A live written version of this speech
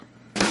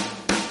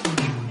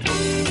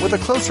with a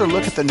closer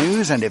look at the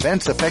news and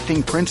events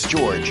affecting Prince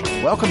George.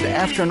 Welcome to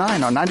After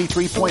 9 on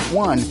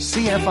 93.1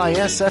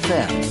 CFIS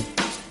FM.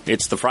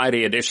 It's the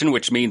Friday edition,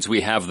 which means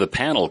we have the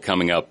panel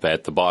coming up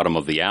at the bottom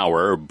of the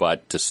hour.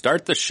 But to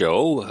start the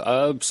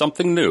show,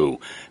 something new.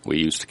 We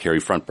used to carry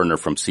Front Burner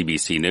from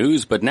CBC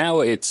News, but now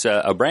it's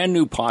a brand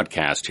new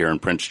podcast here in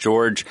Prince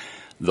George,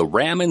 The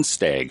Ram and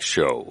Stag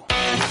Show.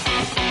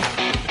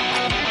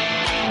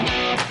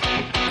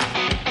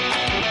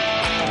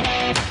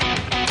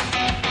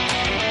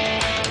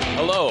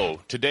 Hello.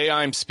 Today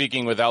I'm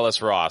speaking with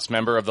Ellis Ross,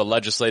 member of the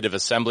Legislative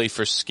Assembly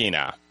for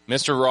Skeena.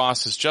 Mr.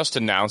 Ross has just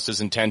announced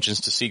his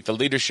intentions to seek the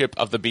leadership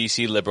of the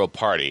BC Liberal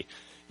Party.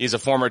 He's a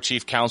former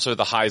chief councillor of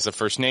the Haisla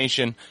First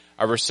Nation,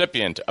 a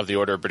recipient of the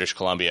Order of British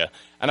Columbia,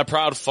 and a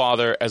proud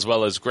father as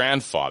well as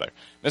grandfather.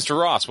 Mr.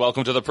 Ross,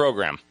 welcome to the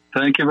program.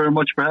 Thank you very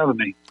much for having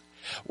me.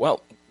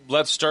 Well,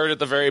 let's start at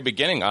the very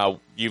beginning.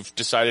 You've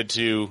decided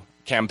to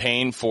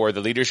campaign for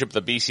the leadership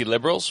of the BC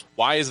Liberals.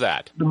 Why is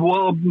that?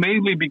 Well,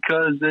 mainly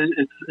because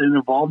it's an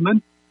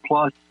involvement.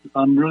 Plus,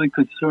 I'm really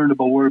concerned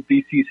about where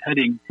BC is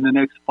heading in the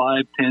next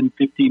 5, 10,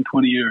 15,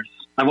 20 years.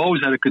 I've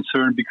always had a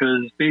concern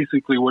because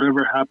basically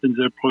whatever happens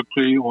there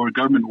politically or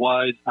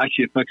government-wise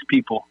actually affects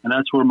people. And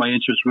that's where my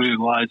interest really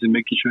lies, in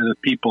making sure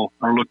that people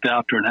are looked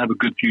after and have a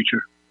good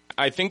future.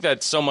 I think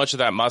that so much of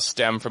that must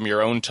stem from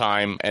your own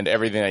time and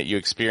everything that you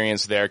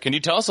experienced there. Can you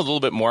tell us a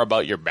little bit more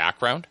about your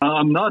background?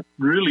 I'm not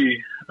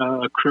really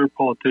a career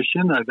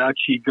politician. I've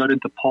actually got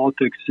into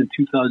politics in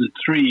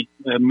 2003,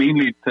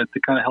 mainly to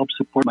kind of help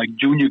support my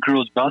junior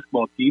girls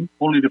basketball team,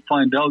 only to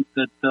find out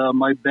that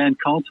my band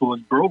council was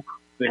broke.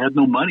 They had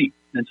no money.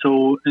 And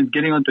so in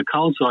getting onto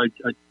council,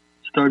 I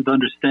started to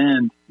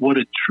understand what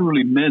it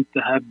truly meant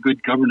to have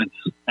good governance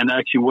and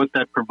actually what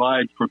that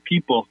provides for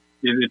people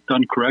if it's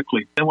done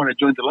correctly. Then when I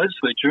joined the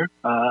legislature,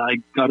 I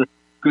got a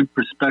good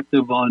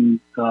perspective on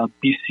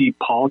BC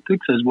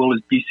politics as well as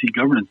BC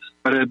governance.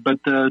 But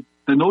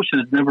the notion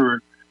has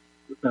never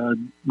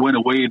went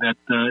away that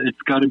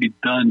it's got to be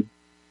done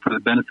for the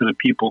benefit of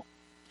people.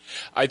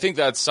 I think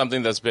that's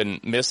something that's been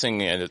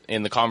missing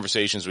in the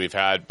conversations we've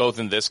had, both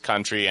in this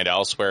country and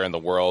elsewhere in the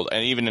world,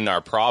 and even in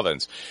our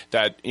province,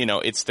 that, you know,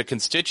 it's the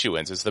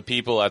constituents, it's the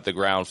people at the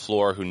ground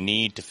floor who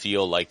need to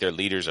feel like their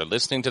leaders are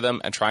listening to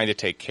them and trying to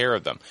take care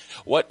of them.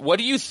 What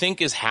do you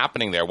think is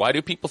happening there? Why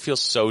do people feel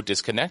so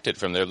disconnected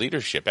from their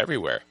leadership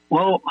everywhere?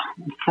 Well,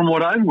 from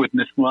what I've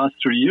witnessed in the last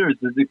 3 years,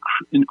 there's an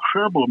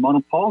incredible amount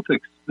of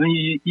politics.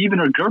 Even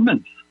our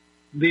governments.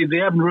 They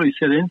haven't really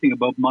said anything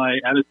about my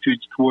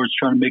attitudes towards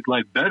trying to make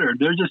life better.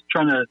 They're just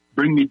trying to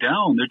bring me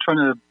down. They're trying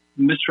to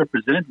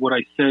misrepresent what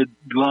I said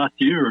last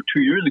year or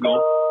 2 years ago.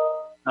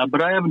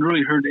 But I haven't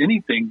really heard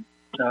anything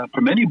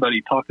from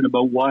anybody talking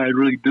about why I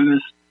really do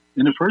this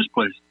in the first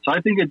place. So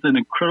I think it's an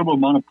incredible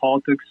amount of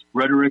politics,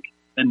 rhetoric,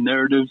 and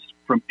narratives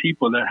from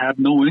people that have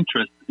no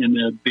interest in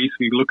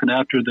basically looking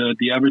after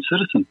the average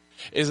citizen.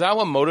 Is that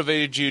what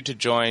motivated you to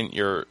join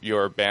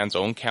your band's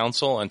own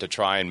council and to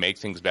try and make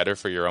things better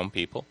for your own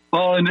people?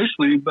 Well,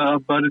 initially,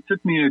 but it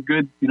took me a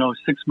good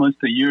 6 months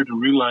to a year to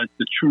realize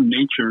the true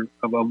nature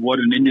of what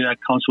an Indian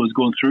Act Council was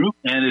going through.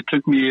 And it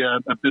took me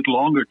a bit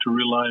longer to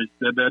realize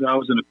that I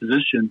was in a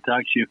position to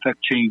actually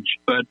affect change.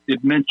 But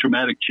it meant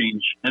dramatic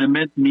change. And it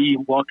meant me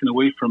walking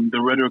away from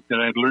the rhetoric that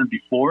I had learned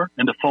before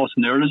and the false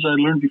narratives I had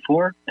learned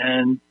before.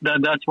 And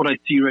that's what I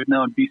see right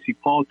now in BC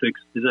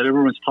politics, is that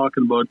everyone's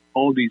talking about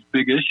all these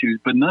big issues,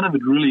 but none of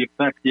it really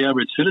affects the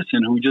average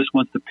citizen who just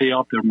wants to pay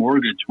off their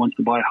mortgage, wants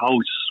to buy a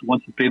house,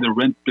 wants to pay their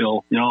rent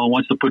bill,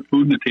 wants to put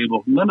food on the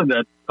table. None of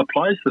that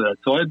applies to that.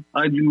 So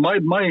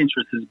my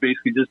interest is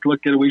basically just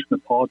get away from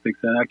the politics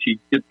and actually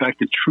get back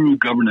to true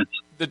governance.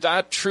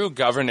 That true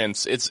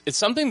governance, it's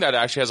something that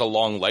actually has a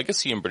long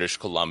legacy in British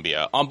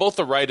Columbia on both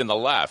the right and the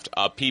left.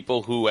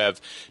 People who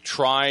have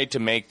tried to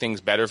make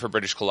things better for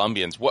British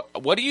Columbians.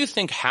 What do you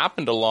think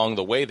happened along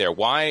the way there?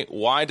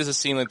 Why does it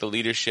seem like the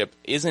leadership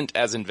isn't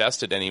as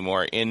invested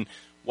anymore in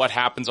what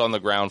happens on the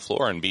ground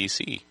floor in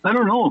BC? I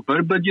don't know, but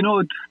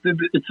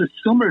it's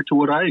similar to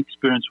what I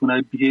experienced when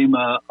I became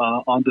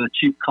on the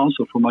chief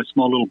council for my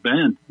small little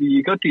band.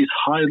 You got these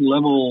high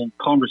level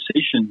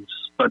conversations,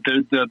 but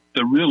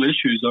the real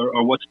issues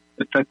are what's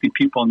affecting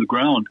people on the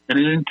ground. And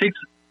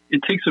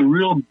it takes a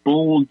real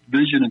bold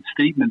vision and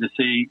statement to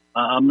say,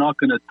 I'm not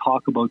going to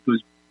talk about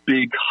those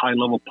big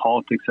high-level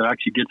politics that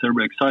actually gets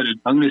everybody excited.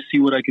 I'm going to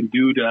see what I can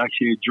do to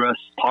actually address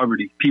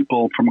poverty,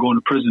 people from going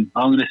to prison.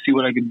 I'm going to see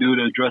what I can do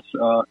to address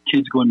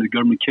kids going to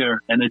government care.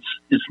 And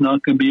it's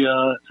not going to be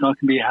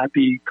a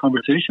happy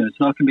conversation. It's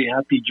not going to be a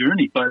happy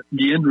journey. But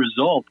the end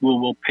result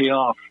will pay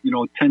off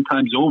 10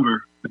 times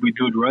over if we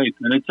do it right.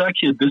 And it's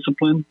actually a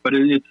discipline, but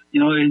it's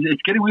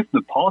getting away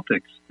from the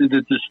politics.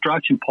 The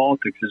distraction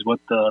politics is what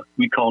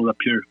we call it up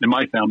here, in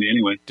my family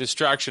anyway.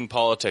 Distraction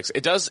politics.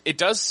 It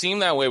does seem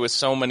that way with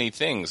so many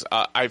things.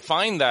 I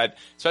find that,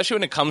 especially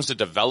when it comes to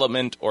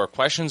development or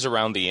questions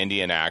around the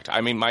Indian Act,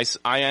 I mean,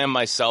 I am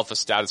myself a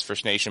Status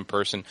First Nation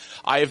person.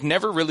 I have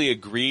never really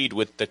agreed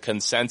with the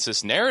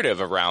consensus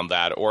narrative around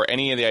that or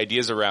any of the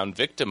ideas around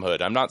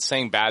victimhood. I'm not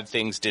saying bad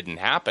things didn't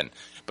happen,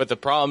 But the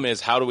problem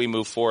is, how do we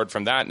move forward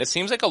from that? And it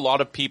seems like a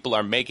lot of people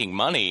are making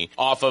money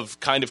off of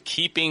kind of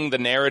keeping the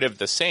narrative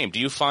the same. Do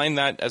you find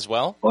that as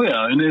well? Oh,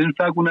 yeah. And in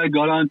fact, when I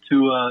got on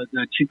to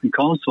Chief and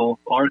Council,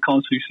 our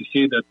council used to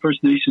say that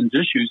First Nations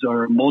issues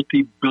are a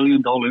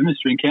multi-billion-dollar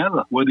industry in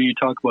Canada. Whether you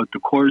talk about the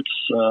courts,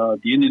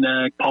 the Indian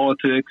Act,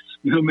 politics,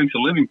 it makes a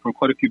living for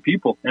quite a few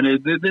people. And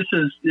this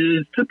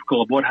is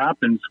typical of what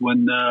happens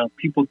when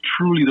people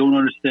truly don't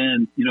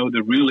understand,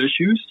 the real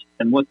issues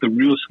and what the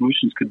real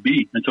solutions could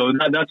be. And so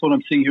that's what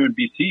I'm seeing here in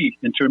BC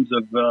in terms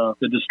of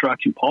the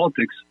distraction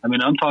politics. I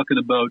mean, I'm talking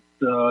about,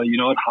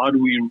 how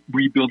do we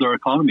rebuild our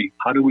economy?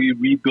 How do we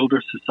rebuild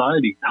our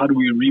society? How do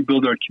we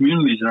rebuild our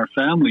communities and our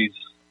families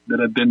that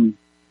have been,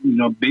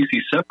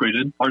 basically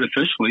separated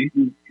artificially?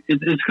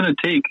 It's going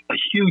to take a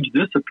huge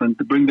discipline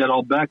to bring that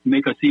all back to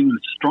make us even a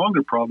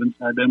stronger province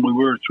than we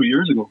were 3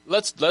 years ago.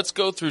 Let's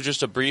go through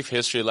just a brief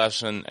history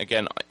lesson,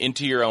 again,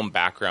 into your own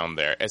background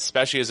there,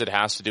 especially as it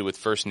has to do with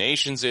First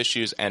Nations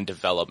issues and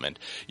development.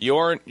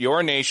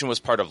 Your nation was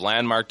part of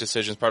landmark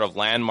decisions, part of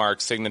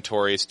landmark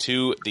signatories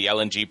to the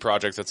LNG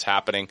project that's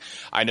happening.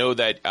 I know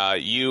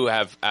that you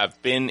have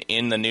been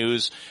in the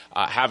news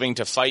having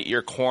to fight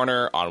your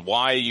corner on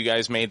why you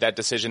guys made that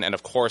decision and,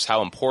 of course,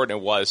 how important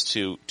it was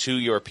to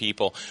your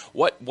people.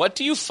 What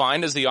do you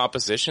find as the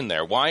opposition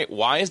there?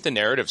 Why is the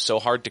narrative so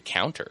hard to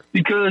counter?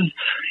 Because,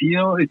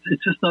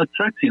 it's just not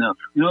sexy enough.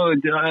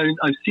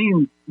 I've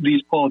seen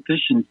these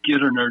politicians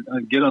get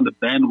on the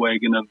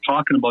bandwagon of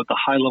talking about the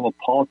high level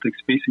politics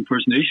facing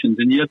First Nations,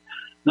 and yet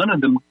none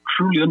of them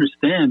truly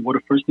understand what a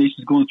First Nation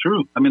is going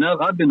through. I mean,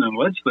 I've been in the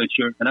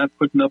legislature and I've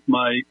put up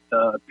my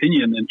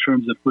opinion in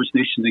terms of First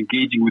Nations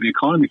engaging with the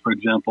economy, for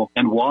example,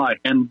 and why.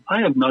 And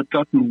I have not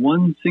gotten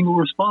one single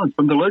response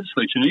from the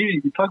legislature. And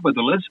you talk about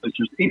the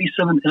legislature, there's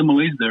 87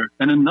 MLAs there,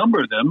 and a number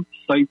of them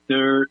cite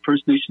their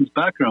First Nations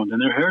background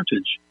and their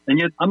heritage. And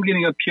yet I'm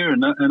getting up here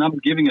and I'm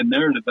giving a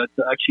narrative that's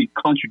actually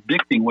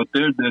contradicting what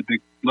the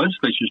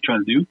legislature is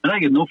trying to do. And I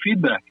get no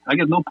feedback. I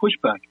get no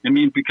pushback. I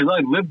mean, because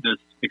I lived this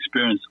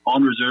experience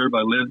on reserve.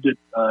 I lived it.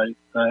 I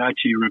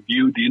actually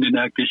reviewed the Indian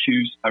Act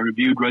issues. I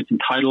reviewed rights and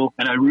title,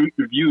 and I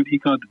reviewed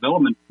economic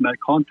development in that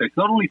context,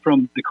 not only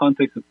from the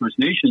context of First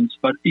Nations,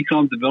 but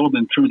economic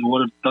development in terms of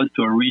what it does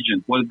to a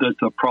region, what it does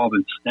to a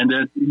province. And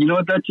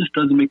that just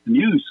doesn't make the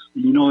news.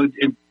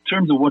 In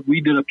terms of what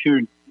we did up here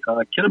in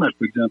Kitimat,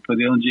 for example,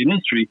 the LNG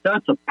industry,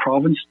 that's a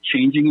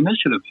province-changing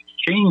initiative.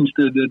 Changed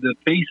the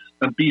face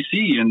of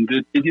BC, and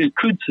it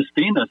could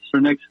sustain us for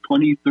the next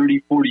 20,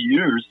 30, 40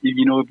 years,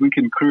 if we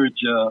can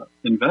encourage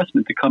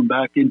investment to come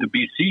back into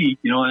BC,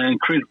 and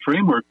create a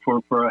framework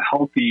for a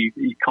healthy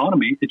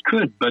economy. It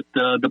could, but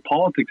the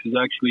politics is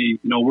actually,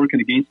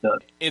 working against that.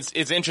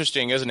 It's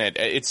interesting, isn't it?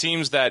 It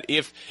seems that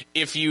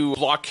if you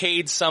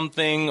blockade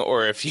something,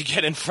 or if you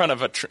get in front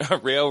of a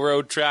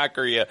railroad track,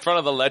 or you're in front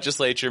of the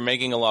legislature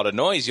making a lot of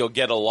noise, you'll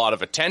get a lot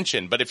of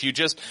attention. But if you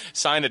just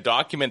sign a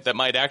document that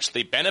might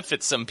actually benefit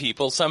some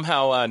people,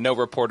 somehow no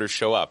reporters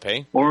show up,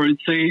 hey? Or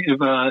say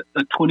if a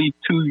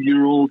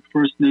 22-year-old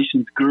First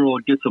Nations girl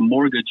gets a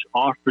mortgage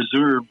off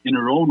reserve in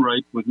her own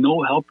right with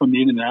no help from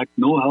the Indian Act,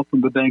 no help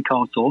from the Bank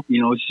Council,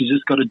 she's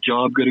just got a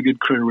job, got a good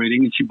credit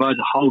rating, and she buys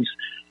a house.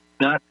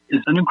 That is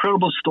an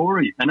incredible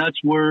story. And that's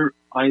where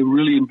I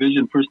really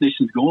envision First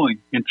Nations going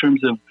in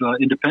terms of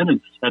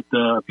independence at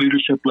the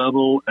leadership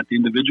level, at the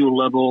individual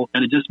level,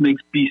 and it just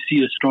makes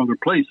BC a stronger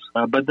place.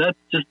 But that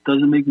just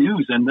doesn't make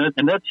news. And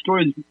that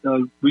story is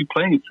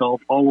replaying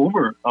itself all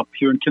over up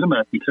here in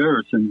Kitimat and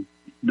Terrace and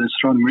the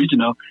surrounding region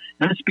now.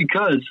 And it's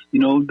because,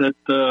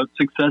 that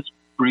success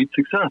breeds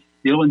success.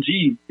 The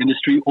LNG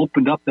industry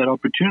opened up that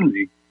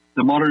opportunity.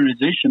 The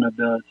modernization of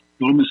the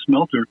aluminum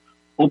smelter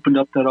opened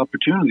up that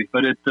opportunity.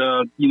 But if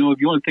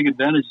you want to take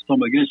advantage of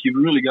something like this, you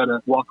really got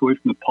to walk away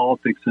from the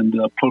politics and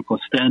political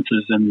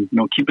stances and,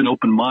 keep an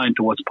open mind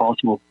to what's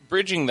possible.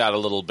 Bridging that a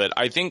little bit,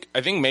 I think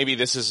maybe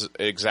this is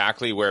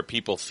exactly where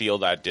people feel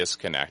that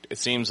disconnect. It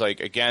seems like,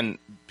 again,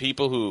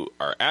 people who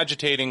are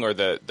agitating, or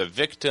the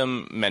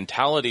victim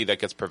mentality that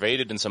gets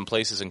pervaded in some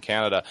places in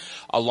Canada,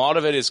 a lot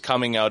of it is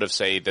coming out of,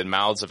 say, the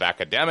mouths of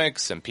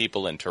academics and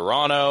people in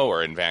Toronto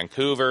or in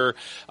Vancouver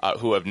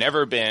who have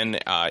never been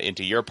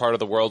into your part of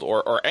the world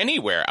or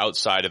anywhere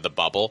outside of the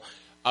bubble.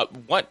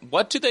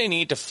 What do they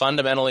need to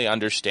fundamentally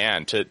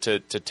understand to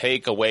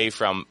take away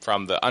from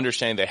the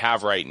understanding they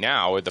have right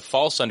now, or the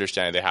false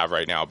understanding they have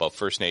right now about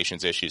First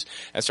Nations issues,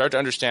 and start to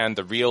understand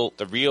the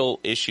real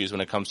issues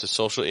when it comes to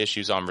social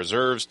issues on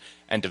reserves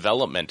and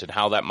development, and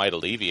how that might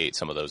alleviate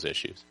some of those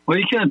issues? Well,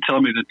 you can't tell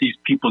me that these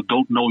people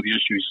don't know the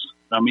issues.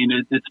 I mean,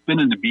 it's been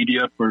in the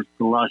media for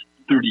the last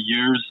 30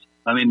 years.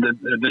 I mean,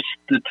 the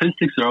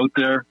statistics are out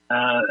there,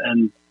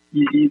 and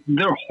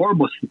they're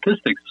horrible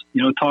statistics,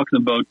 talking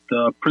about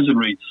prison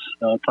rates,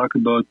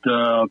 talking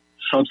about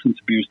substance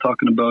abuse,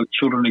 talking about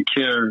children in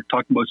care,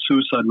 talking about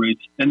suicide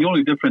rates. And the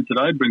only difference that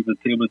I bring to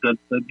the table is that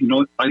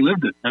I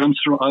lived it, and I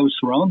was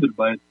surrounded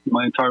by it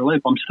my entire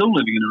life. I'm still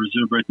living in a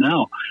reserve right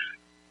now.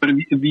 But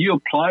if you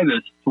apply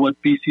this to what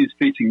BC is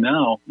facing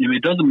now,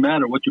 it doesn't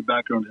matter what your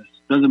background is.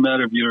 Doesn't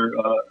matter if you're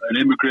an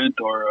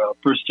immigrant or a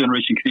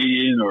first-generation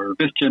Canadian or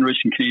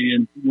fifth-generation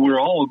Canadian. We're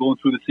all going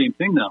through the same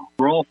thing now.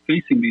 We're all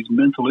facing these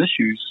mental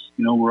issues.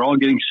 We're all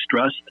getting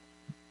stressed.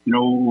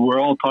 We're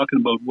all talking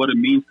about what it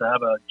means to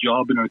have a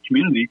job in our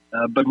community,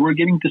 but we're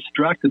getting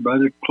distracted by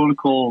the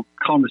political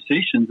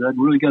conversations that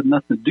really got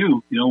nothing to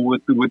do,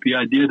 with the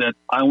idea that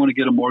I want to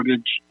get a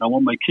mortgage. I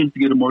want my kids to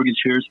get a mortgage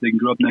here so they can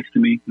grow up next to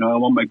me. I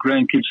want my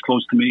grandkids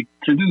close to me.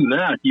 To do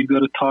that, you've got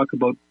to talk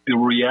about the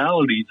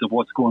realities of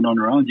what's going on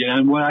around you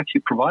and what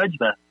actually provides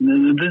that.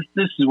 And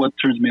this is what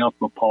turns me off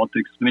about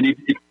politics. I mean,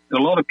 if a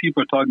lot of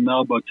people are talking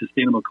now about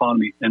sustainable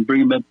economy and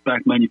bringing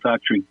back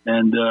manufacturing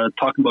and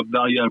talking about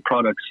value-added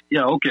products.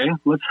 Yeah, okay,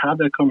 let's have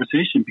that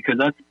conversation because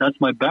that's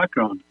my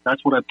background.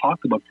 That's what I've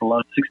talked about for the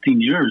last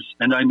 16 years.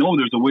 And I know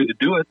there's a way to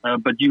do it,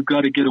 but you've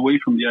got to get away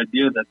from the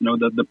idea that,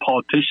 that the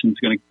politician's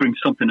going to bring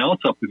something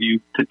else up with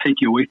you to take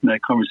you away from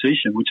that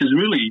conversation, which is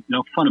really,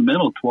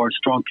 fundamental to our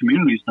strong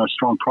communities and our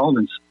strong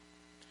province.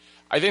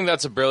 I think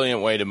that's a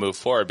brilliant way to move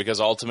forward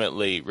because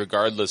ultimately,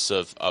 regardless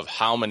of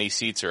how many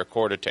seats are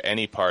accorded to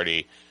any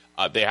party,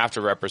 they have to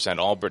represent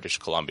all British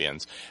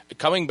Columbians.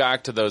 Coming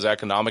back to those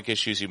economic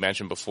issues you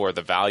mentioned before,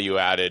 the value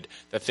added,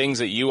 the things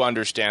that you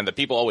understand that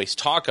people always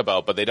talk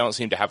about, but they don't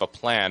seem to have a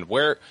plan.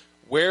 Where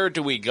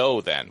do we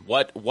go then?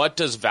 What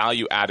does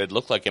value added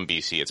look like in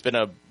BC? It's been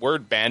a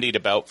word bandied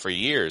about for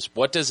years.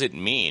 What does it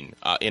mean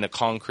in a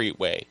concrete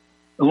way?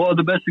 Well,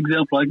 the best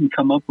example I can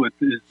come up with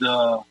is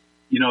the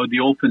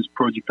Olefins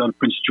project out of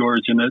Prince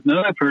George. And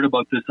I've heard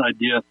about this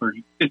idea for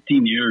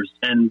 15 years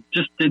and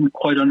just didn't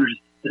quite understand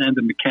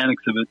the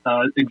mechanics of it.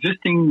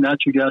 Existing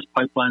natural gas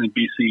pipeline in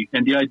BC.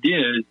 And the idea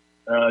is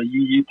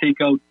you take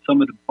out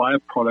some of the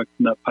byproduct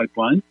from that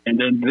pipeline, and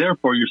then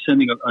therefore you're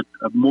sending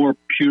a more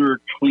pure,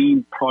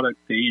 clean product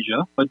to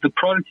Asia. But the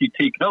product you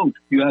take out,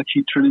 you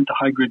actually turn into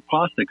high-grade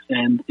plastics.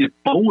 And if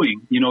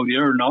Boeing, the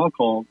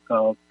aeronautical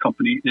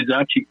company, is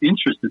actually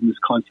interested in this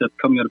concept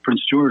coming out of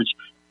Prince George,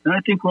 then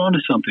I think we're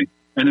onto something.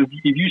 And if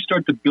you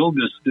start to build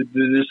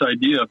this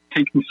idea of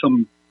taking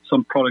some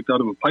product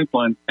out of a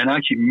pipeline and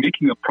actually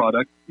making a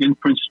product in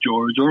Prince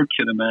George or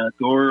Kitimat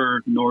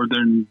or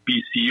northern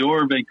BC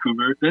or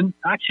Vancouver, then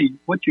actually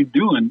what you're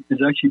doing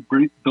is actually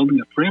building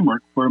a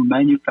framework for a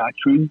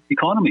manufacturing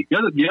economy.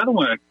 The other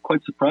one that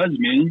quite surprises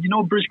me, and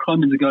British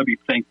Columbians have got to be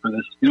thanked for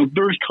this.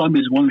 British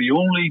Columbia is one of the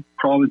only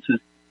provinces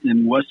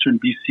in Western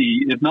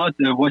BC, if not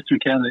Western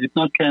Canada, if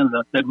not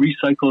Canada, that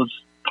recycles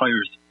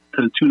tires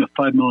to the tune of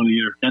 5 million a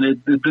year. And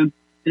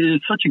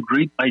it's such a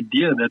great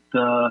idea that,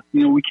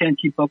 we can't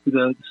keep up with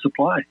the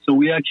supply. So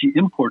we actually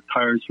import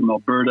tires from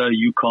Alberta,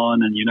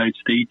 Yukon, and the United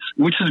States,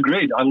 which is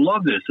great. I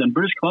love this. And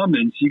British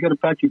Columbians, you got to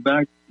pat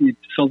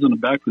yourselves on the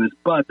back for this.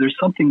 But there's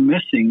something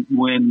missing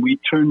when we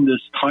turn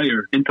this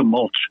tire into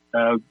mulch.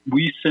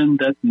 We send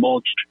that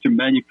mulch to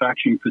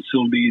manufacturing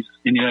facilities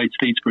in the United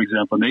States, for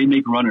example. They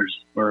make runners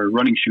or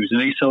running shoes,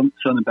 and they sell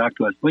them back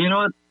to us. Well, you know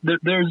what?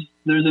 There's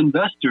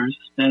investors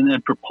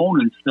and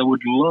proponents that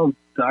would love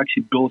to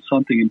actually build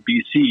something in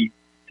BC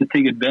to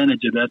take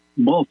advantage of that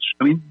mulch.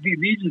 I mean,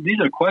 these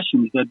are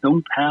questions that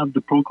don't have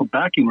the political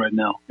backing right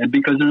now. And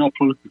because they're not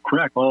politically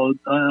correct, well,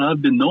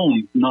 I've been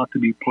known not to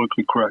be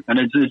politically correct. And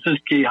it's just,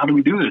 okay, how do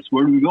we do this?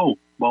 Where do we go?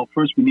 Well,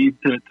 first we need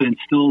to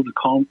instill the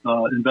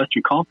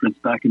investor confidence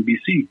back in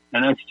BC.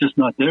 And that's just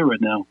not there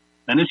right now.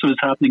 And this was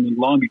happening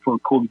long before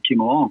COVID came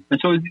along. And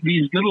so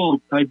these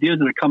little ideas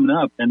that are coming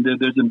up, and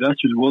there's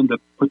investors willing to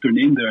put their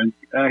name there and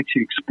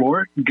actually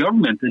explore it.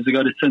 Government has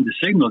got to send a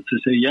signal to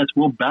say, yes,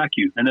 we'll back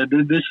you. And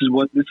this is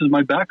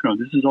my background.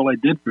 This is all I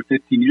did for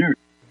 15 years.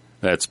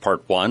 That's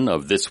part one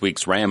of this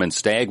week's Ram and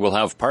Stag. We'll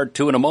have part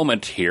two in a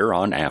moment here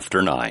on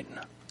After 9.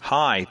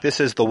 Hi,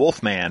 this is the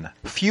Wolfman.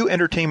 Few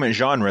entertainment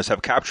genres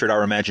have captured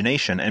our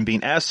imagination and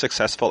been as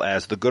successful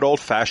as the good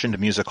old-fashioned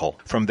musical.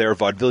 From their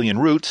vaudevillian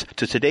roots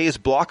to today's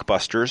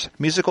blockbusters,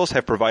 musicals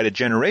have provided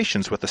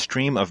generations with a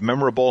stream of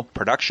memorable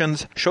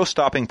productions,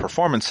 show-stopping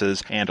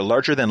performances, and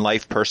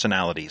larger-than-life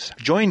personalities.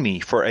 Join me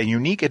for a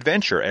unique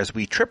adventure as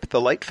we trip the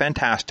light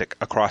fantastic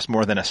across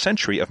more than a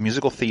century of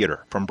musical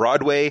theater, from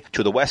Broadway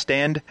to the West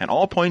End and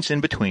all points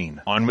in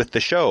between. On with the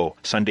show,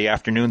 Sunday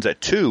afternoons at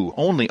 2,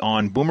 only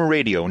on Boomer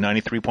Radio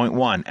 93.1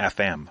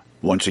 FM.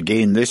 Once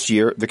again this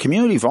year, the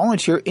Community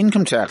Volunteer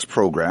Income Tax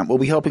Program will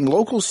be helping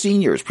local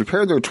seniors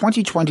prepare their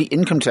 2020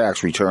 income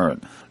tax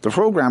return. The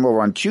program will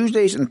run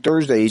Tuesdays and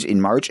Thursdays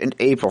in March and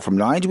April from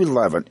 9 to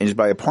 11 and is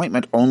by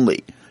appointment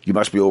only. You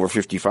must be over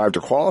 55 to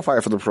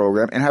qualify for the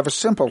program and have a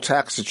simple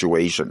tax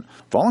situation.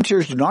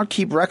 Volunteers do not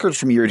keep records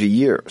from year to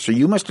year, so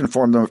you must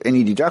inform them of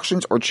any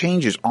deductions or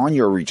changes on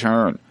your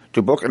return.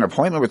 To book an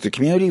appointment with the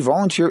Community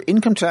Volunteer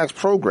Income Tax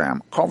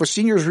Program, call the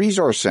Seniors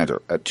Resource Center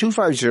at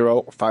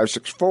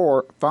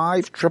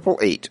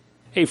 250-564-5888.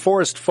 A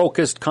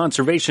forest-focused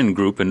conservation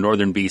group in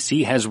northern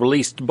BC has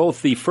released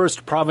both the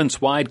first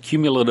province-wide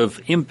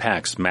cumulative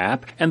impacts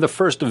map and the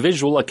first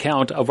visual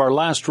account of our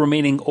last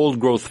remaining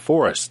old-growth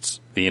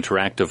forests. The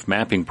interactive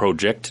mapping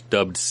project,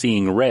 dubbed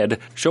Seeing Red,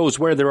 shows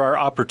where there are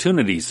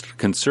opportunities to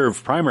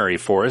conserve primary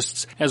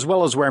forests, as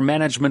well as where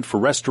management for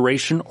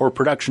restoration or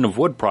production of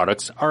wood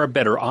products are a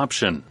better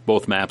option.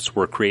 Both maps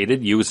were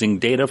created using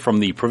data from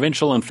the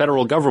provincial and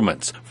federal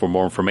governments. For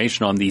more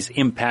information on these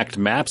impact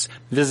maps,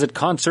 visit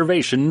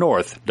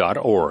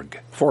conservationnorth.org.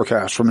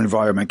 Forecast from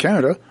Environment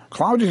Canada.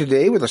 Cloudy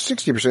today with a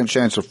 60%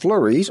 chance of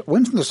flurries.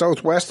 Wind from the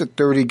southwest at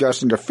 30,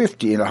 gusting to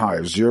 50 and a high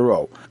of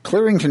 0.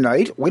 Clearing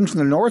tonight. Wind from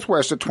the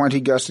northwest at 20,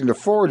 gusting to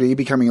 40,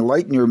 becoming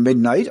light near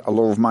midnight. A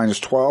low of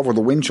 -12 with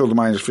a wind chill to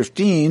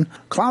 -15.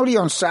 Cloudy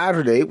on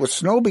Saturday with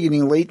snow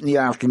beginning late in the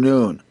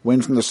afternoon.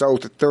 Wind from the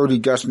south at 30,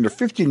 gusting to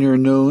 50 near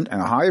noon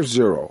and a high of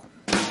 0.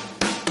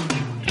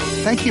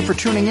 Thank you for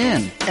tuning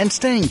in and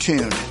staying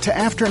tuned to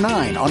After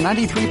 9 on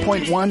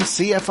 93.1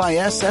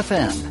 CFIS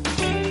FM.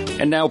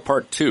 And now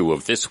part 2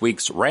 of this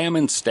week's Ram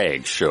and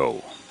Stag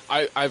show.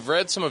 I've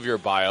read some of your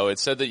bio. It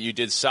said that you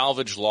did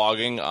salvage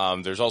logging.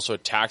 There's also a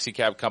taxi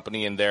cab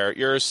company in there.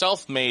 You're a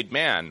self-made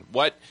man.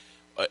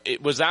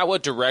 Was that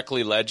what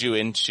directly led you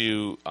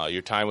into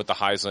your time with the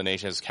Haisla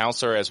Nation as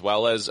counselor, as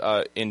well as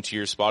into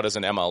your spot as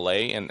an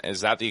MLA? And is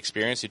that the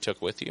experience you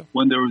took with you?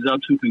 When there was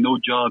absolutely no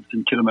jobs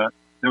in Kitimat,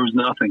 there was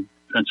nothing.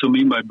 And so me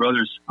and my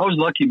brothers, I was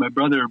lucky. My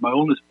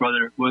oldest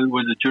brother,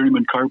 was a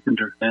journeyman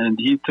carpenter, and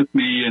he took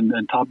me and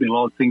taught me a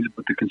lot of things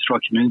about the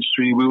construction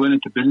industry. We went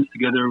into business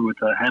together with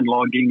hand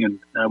logging, and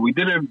we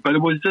did it, but it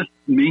was just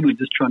mainly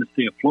just trying to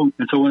stay afloat.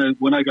 And so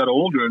when I got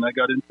older and I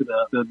got into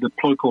the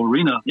political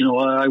arena,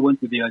 I went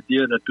with the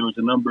idea that there was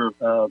a number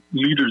of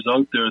leaders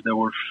out there that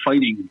were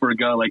fighting for a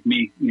guy like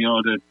me,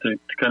 to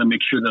kind of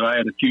make sure that I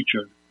had a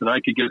future, that I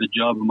could get a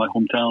job in my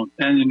hometown.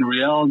 And in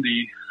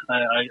reality,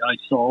 I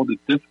saw all the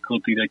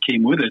difficulty that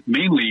came with it.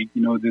 Mainly,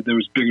 there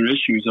was bigger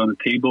issues on the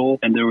table,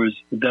 and there was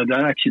that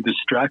actually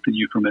distracted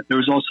you from it. There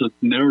was also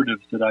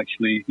narratives that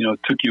actually,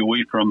 took you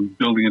away from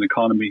building an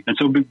economy. And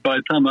so by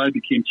the time I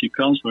became chief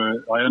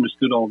counselor, I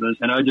understood all this,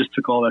 and I just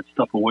took all that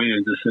stuff away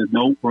and just said,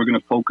 no, we're going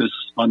to focus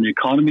on the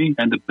economy,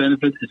 and the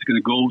benefit is going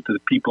to go to the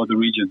people of the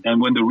region.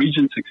 And when the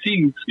region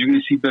succeeds, you're going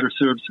to see better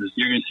services.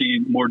 You're going to see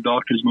more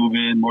doctors move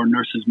in, more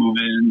nurses move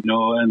in,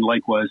 and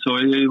likewise. So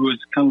it was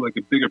kind of like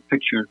a bigger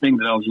picture thing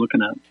that I was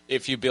looking at.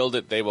 If you build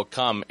it, they will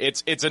come.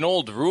 It's an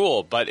old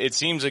rule, but it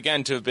seems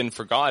again to have been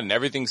forgotten.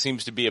 Everything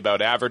seems to be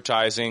about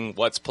advertising,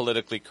 what's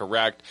politically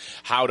correct,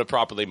 how to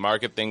properly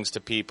market things to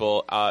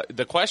people.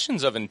 The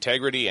questions of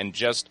integrity and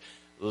just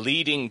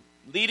leading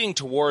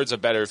towards a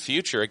better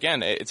future,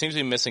 again, it seems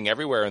to be missing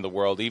everywhere in the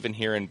world, even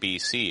here in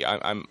BC.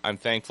 I'm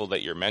thankful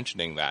that you're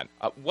mentioning that.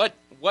 What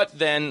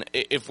then,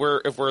 if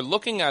we're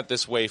looking at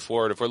this way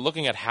forward, if we're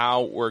looking at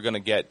how we're going to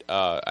get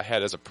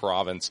ahead as a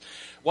province,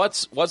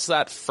 what's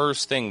that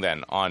first thing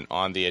then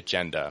on the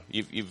agenda?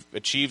 You've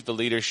achieved the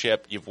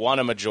leadership, you've won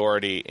a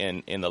majority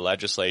in the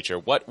legislature.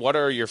 What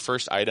are your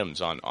first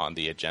items on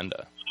the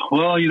agenda?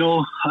 Well,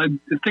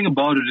 the thing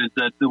about it is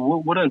that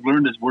what I've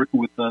learned is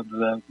working with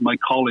my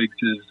colleagues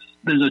is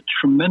there's a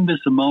tremendous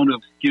amount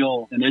of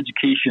skill and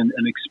education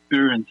and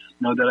experience,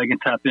 that I can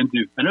tap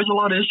into. And there's a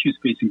lot of issues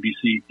facing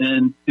BC.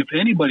 And if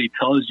anybody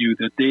tells you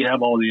that they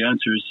have all the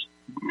answers,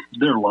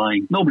 they're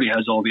lying. Nobody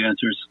has all the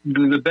answers.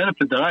 The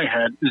benefit that I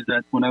had is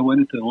that when I went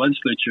into the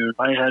legislature,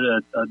 I had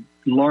a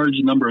large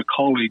number of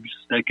colleagues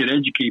that could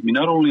educate me,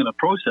 not only on the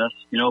process,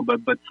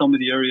 but some of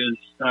the areas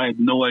I had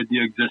no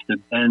idea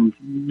existed. And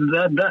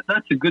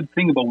that's a good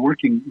thing about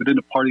working within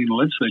a party in the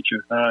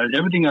legislature.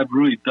 Everything I've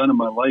really done in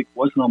my life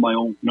wasn't on my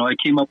own. I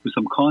came up with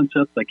some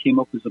concepts, I came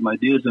up with some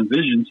ideas and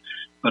visions,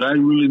 but I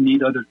really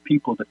need other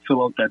people to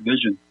fill out that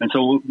vision. And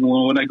so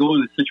when I go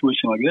in a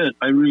situation like this,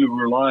 I really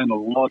rely on a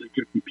lot of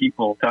different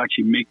people to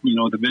actually make,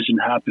 the vision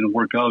happen and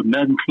work out. And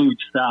that includes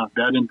staff,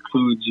 that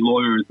includes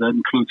lawyers, that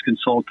includes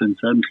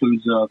consultants, that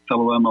includes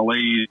fellow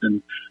MLAs.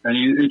 And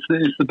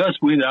it's the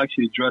best way to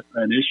actually address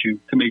an issue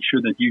to make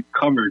sure that you've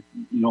covered,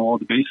 all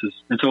the bases.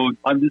 And so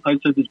I've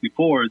said this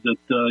before, is that,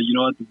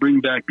 to bring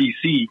back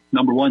BC,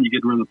 number one, you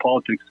get rid of the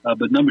politics.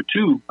 But number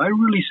two, I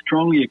really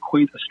strongly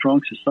equate a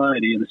strong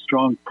society and a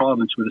strong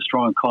province with a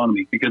strong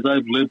economy, because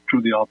I've lived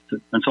through the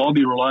opposite. And so I'll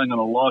be relying on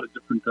a lot of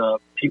different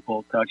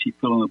people to actually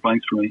fill in the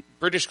blanks for me.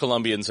 British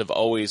Columbians have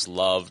always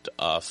loved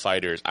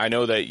fighters. I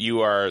know that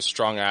you are a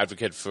strong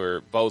advocate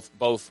for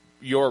both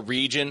your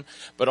region,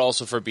 but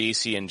also for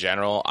BC in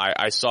general.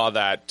 I saw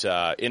that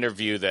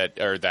interview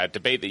that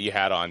debate that you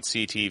had on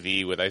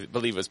CTV with, I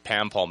believe it was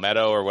Pam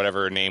Palmetto or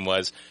whatever her name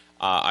was.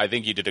 I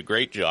think you did a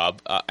great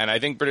job, and I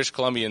think British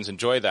Columbians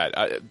enjoy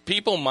that.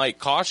 People might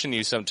caution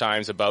you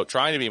sometimes about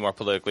trying to be more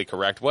politically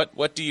correct.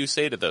 What do you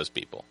say to those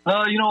people?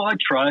 I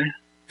try.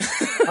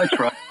 I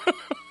try.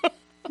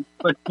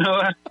 But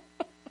my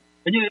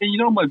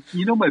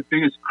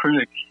biggest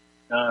critic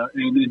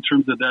in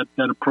terms of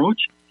that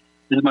approach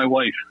is my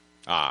wife.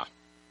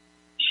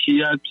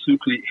 She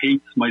absolutely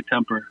hates my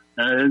temper.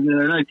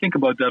 And I think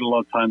about that a lot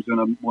of times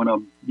when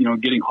I'm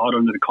getting hot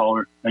under the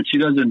collar. And she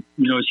doesn't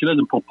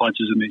pull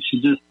punches at me.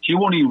 She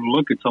won't even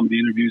look at some of the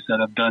interviews that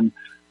I've done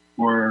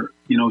where,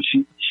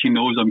 she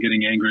knows I'm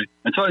getting angry.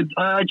 And so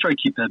I try to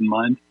keep that in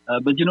mind.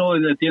 But,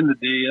 at the end of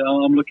the day,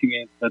 I'm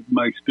looking at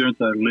my experience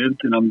that I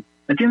lived, and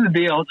at the end of the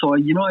day also,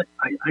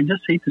 I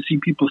just hate to see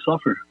people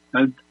suffer.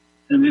 And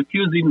it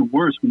feels even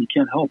worse when you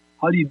can't help.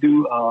 How do you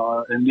do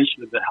an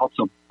initiative that helps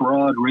a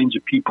broad range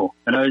of people?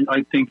 And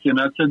I think, and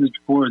I've said this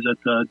before, is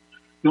that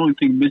the only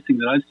thing missing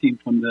that I've seen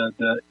from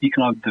the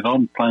economic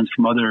development plans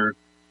from other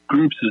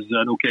groups is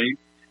that, okay,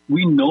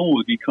 we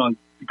know the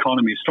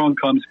economy, a strong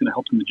economy is going to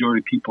help the majority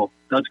of people.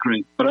 That's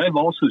great. But I've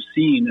also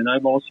seen, and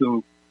I've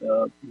also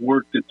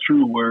worked it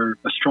through, where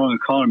a strong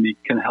economy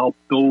can help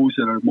those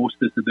that are most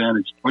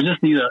disadvantaged. We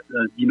just need a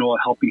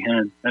helping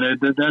hand,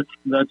 and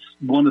that's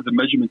one of the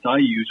measurements I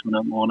use when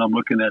I'm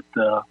looking at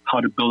how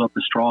to build up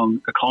a strong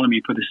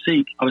economy for the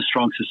sake of a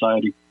strong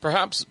society.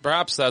 Perhaps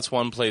that's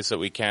one place that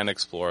we can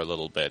explore a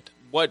little bit.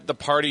 What the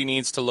party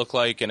needs to look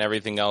like and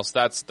everything else,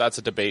 that's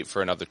a debate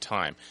for another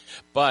time.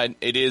 But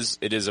it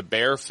is a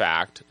bare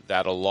fact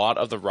that a lot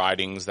of the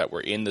ridings that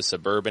were in the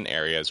suburban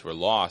areas were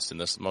lost in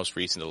this most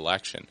recent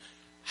election.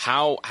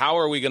 How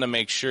are we going to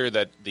make sure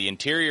that the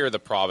interior of the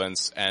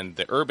province and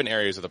the urban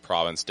areas of the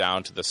province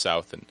down to the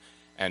south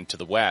and to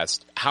the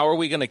west, how are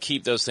we going to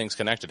keep those things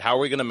connected? How are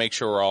we going to make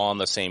sure we're all on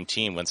the same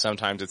team when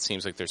sometimes it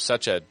seems like there's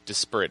such a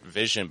disparate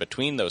vision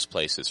between those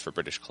places for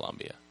British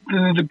Columbia?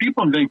 The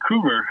people in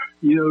Vancouver,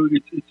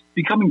 it's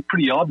becoming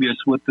pretty obvious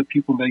what the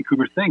people in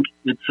Vancouver think.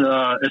 It's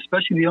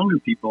especially the younger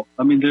people.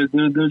 I mean,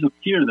 there's a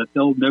fear that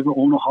they'll never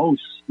own a house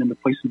in the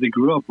places they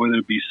grew up, whether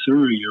it be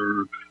Surrey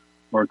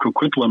or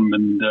Coquitlam,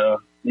 and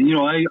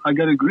I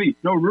got to agree.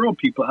 Rural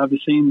people have the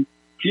same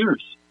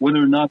fears, whether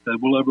or not that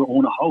we'll ever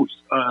own a house.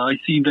 I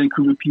see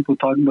Vancouver people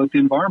talking about the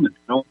environment.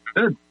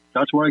 Good.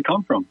 That's where I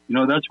come from.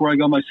 That's where I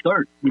got my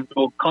start.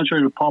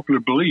 Contrary to popular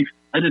belief,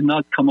 I did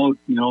not come out,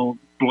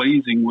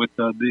 blazing with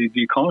the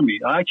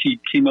economy. I actually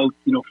came out,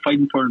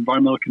 fighting for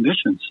environmental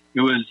conditions.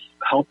 It was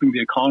helping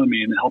the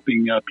economy and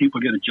helping people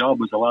get a job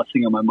was the last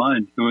thing on my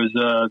mind. It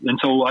was, and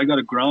so I got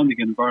a grounding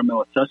in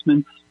environmental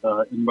assessments,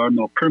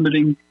 environmental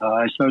permitting.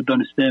 I started to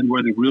understand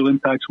where the real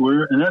impacts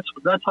were, and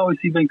that's how I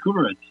see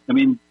Vancouverites. I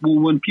mean,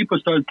 when people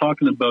started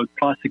talking about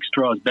plastic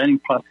straws,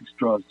 banning plastic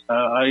straws,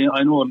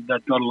 I know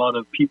that got a lot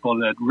of people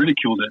that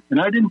ridiculed it,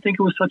 and I didn't think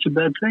it was such a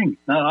bad thing.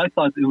 I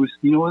thought it was,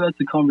 that's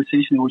a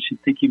conversation that we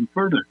should take even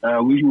further.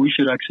 We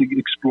should actually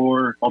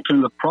explore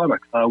alternative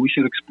products. We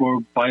should explore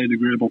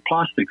biodegradable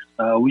plastics.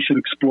 We should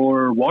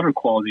explore water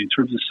quality in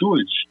terms of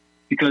sewage,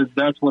 because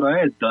that's what I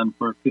had done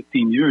for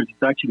 15 years.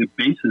 It's actually the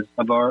basis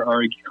of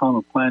our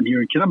economic plan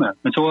here in Kitimat.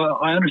 And so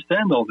I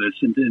understand all this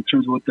in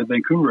terms of what the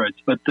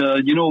Vancouverites. But,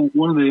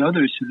 one of the other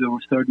issues that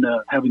we're starting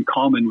to have in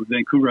common with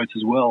Vancouverites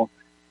as well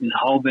is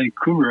how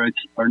Vancouverites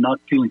are not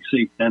feeling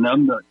safe. And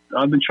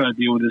I've been trying to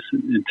deal with this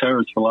in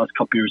Terrace for the last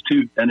couple of years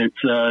too. And it's,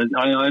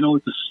 I know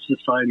it's a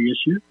society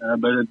issue,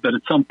 but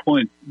at some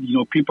point,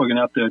 people are going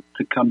to have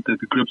to come to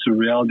the grips with the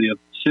reality of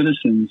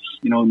citizens,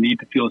 need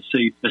to feel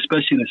safe,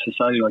 especially in a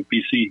society like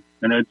BC.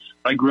 And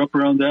I grew up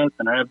around that,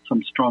 and I have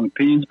some strong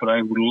opinions, but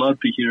I would love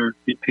to hear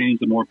the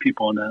opinions of more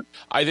people on that.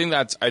 I think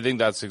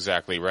that's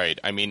exactly right.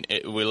 I mean,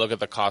 we look at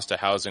the cost of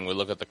housing, we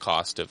look at the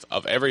cost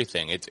of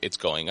everything. It's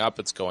going up,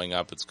 it's going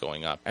up, it's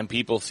going up, and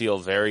people feel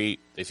very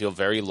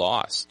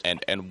lost.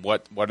 And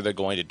what are they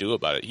going to do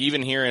about it?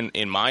 Even here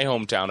in my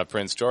hometown of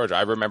Prince George,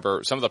 I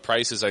remember some of the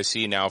prices I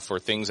see now for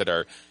things that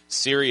are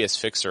serious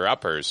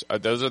fixer-uppers.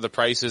 Those are the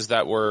prices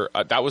that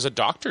was a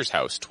doctor's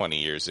house 20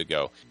 years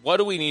ago. What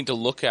do we need to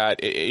look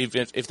at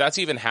if that's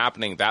even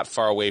happening that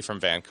far away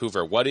from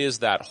Vancouver? What is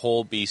that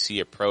whole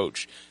BC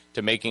approach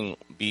to making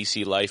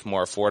BC life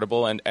more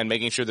affordable and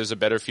making sure there's a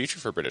better future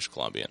for British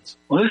Columbians?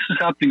 Well, this is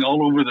happening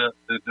all over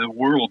the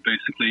world,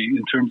 basically,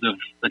 in terms of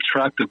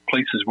attractive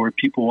places where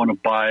people want to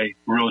buy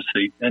real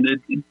estate. And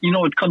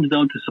it comes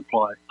down to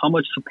supply. How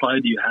much supply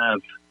do you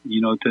have,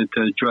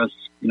 to address,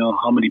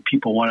 how many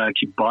people want to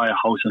actually buy a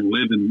house and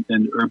live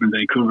in urban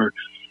Vancouver?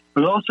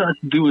 But it also has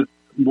to do with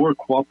more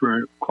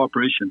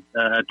cooperation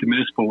at the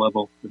municipal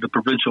level, at the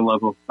provincial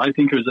level. I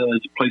think there's a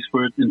place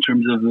for it in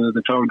terms of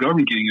the federal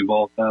government getting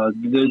involved.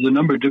 There's a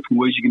number of different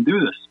ways you can do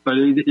this, but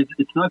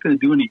it's not going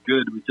to do any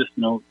good with just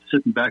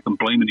sitting back and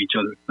blaming each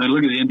other. I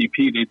look at the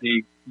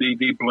NDP;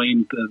 they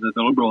blamed the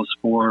Liberals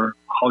for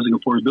housing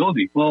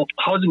affordability. Well,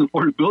 housing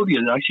affordability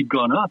has actually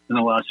gone up in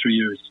the last 3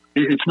 years.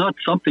 It's not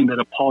something that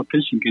a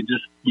politician can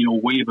just,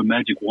 wave a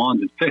magic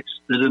wand and fix.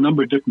 There's a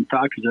number of different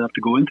factors that have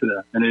to go into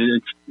that. And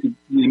it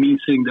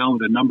means sitting down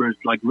with a number of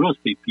real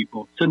estate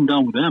people, sitting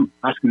down with them,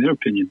 asking their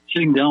opinion,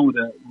 sitting down with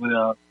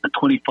a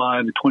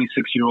 25 to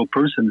 26-year-old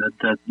person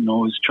that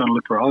is trying to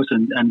look for a house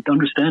and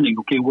understanding,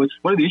 okay, what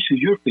are the issues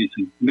you're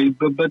facing? I mean,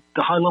 but the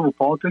high level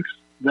politics,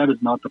 that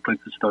is not the place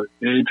to start.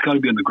 It's got to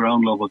be on the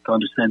ground level to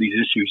understand these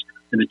issues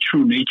and the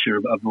true nature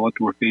of what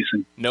we're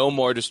facing. No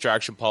more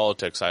distraction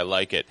politics. I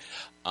like it.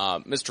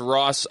 Mr.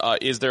 Ross,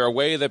 is there a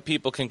way that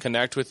people can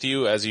connect with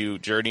you as you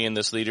journey in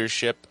this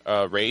leadership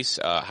race?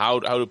 How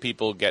do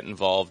people get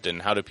involved,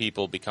 and how do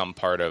people become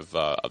part of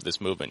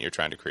this movement you're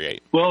trying to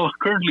create? Well,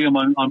 currently I'm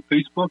on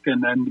Facebook,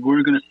 and then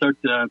we're going to start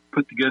to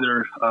put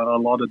together a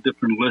lot of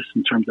different lists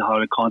in terms of how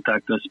to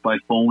contact us by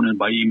phone and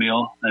by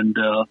email, and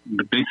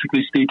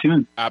basically stay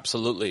tuned.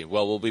 Absolutely.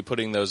 Well, we'll be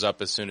putting those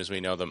up as soon as we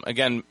know them.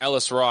 Again,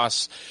 Ellis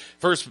Ross,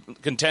 first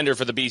contender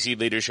for the BC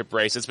leadership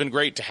race. It's been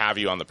great to have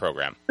you on the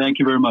program. Thank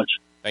you very much.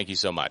 Thank you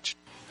so much.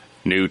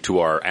 New to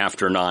our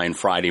After 9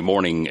 Friday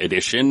morning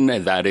edition,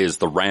 that is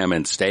the Ram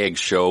and Stag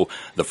Show,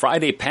 the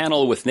Friday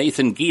panel with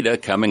Nathan Gita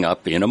coming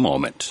up in a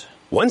moment.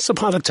 Once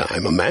upon a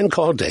time, a man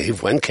called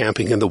Dave went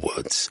camping in the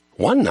woods.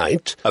 One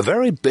night, a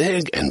very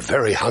big and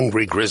very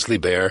hungry grizzly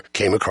bear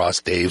came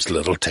across Dave's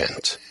little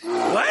tent.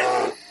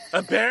 What?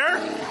 A bear?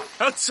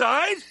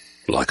 Outside?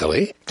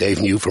 Luckily,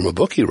 Dave knew from a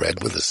book he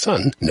read with his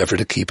son never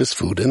to keep his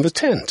food in the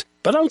tent,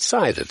 but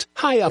outside it,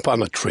 high up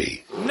on a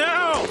tree.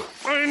 No!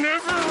 I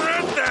never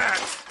read that!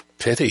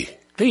 Pity.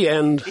 The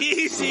end.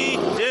 Easy,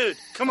 dude.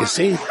 Come on. You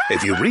see,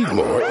 if you read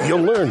more,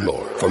 you'll learn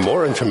more. For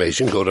more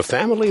information, go to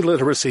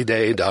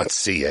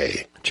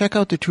familyliteracyday.ca. Check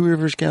out the Two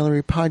Rivers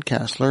Gallery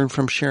podcast, Learn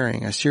from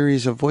Sharing, a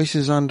series of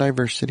voices on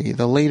diversity.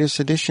 The latest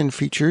edition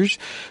features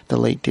the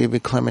late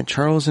David Clement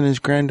Charles and his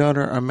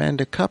granddaughter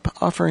Amanda Cupp,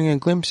 offering a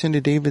glimpse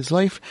into David's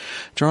life,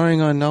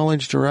 drawing on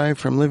knowledge derived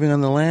from living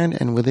on the land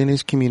and within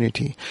his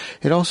community.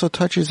 It also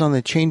touches on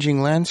the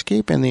changing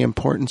landscape and the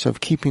importance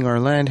of keeping our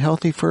land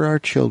healthy for our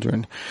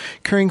children.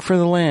 Caring for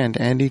the land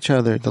and each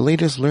other. The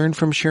latest Learn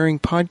from Sharing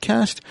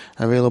podcast,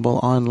 available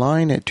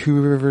online at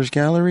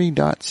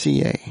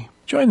tworiversgallery.ca.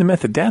 Join the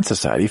Method Dance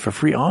Society for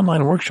free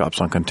online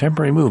workshops on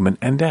contemporary movement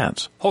and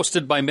dance.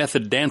 Hosted by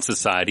Method Dance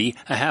Society,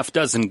 a half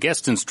dozen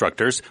guest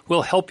instructors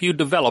will help you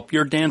develop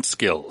your dance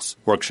skills.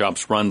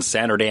 Workshops run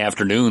Saturday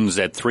afternoons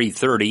at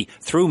 3:30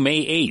 through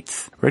May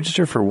 8th.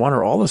 Register for one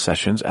or all the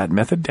sessions at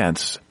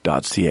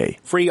methoddance.ca.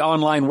 Free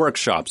online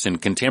workshops in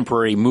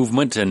contemporary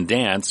movement and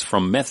dance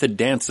from Method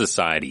Dance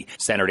Society,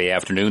 Saturday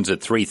afternoons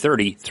at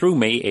 3:30 through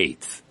May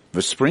 8th.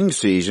 The spring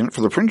season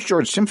for the Prince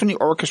George Symphony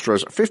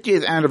Orchestra's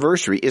 50th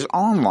anniversary is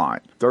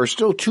online. There are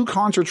still 2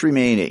 concerts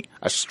remaining,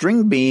 a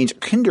String Beans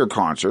Kinder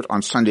concert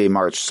on Sunday,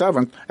 March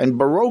 7th, and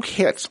Baroque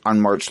Hits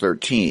on March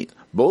 13th.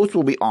 Both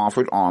will be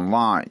offered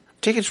online.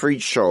 Tickets for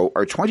each show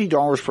are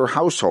 $20 per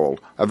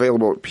household,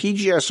 available at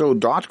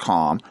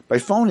pgso.com by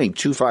phoning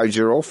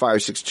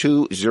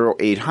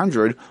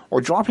 250-562-0800 or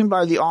dropping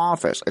by the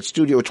office at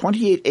Studio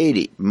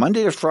 2880,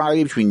 Monday to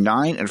Friday between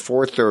 9 and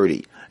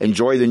 4:30.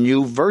 Enjoy the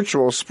new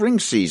virtual spring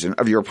season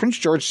of your Prince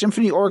George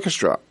Symphony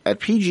Orchestra at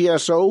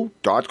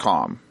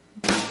pgso.com.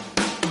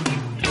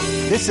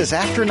 This is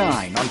After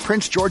 9 on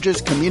Prince George's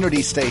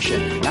Community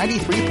Station,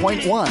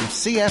 93.1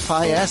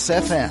 CFIS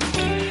FM.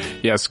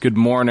 Yes, good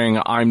morning.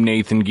 I'm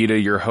Nathan Gita,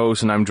 your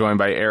host, and I'm joined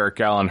by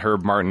Eric Allen,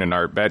 Herb Martin, and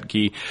Art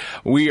Betke.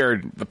 We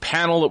are the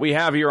panel that we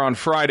have here on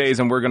Fridays,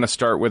 and we're going to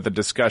start with a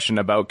discussion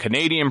about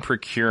Canadian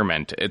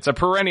procurement. It's a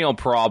perennial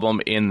problem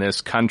in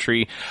this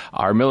country.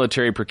 Our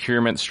military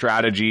procurement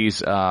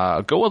strategies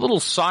go a little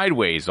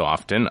sideways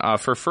often.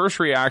 For first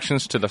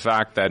reactions to the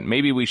fact that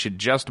maybe we should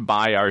just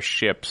buy our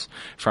ships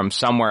from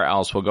somewhere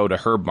else, we'll go to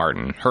Herb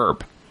Martin.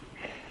 Herb.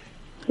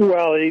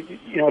 Well,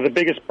 the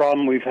biggest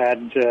problem we've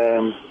had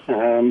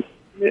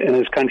in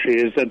this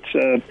country is that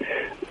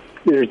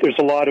there's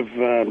a lot of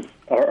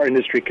our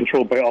industry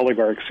controlled by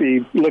oligarchs.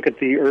 You look at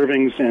the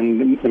Irvings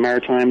and the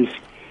Maritimes;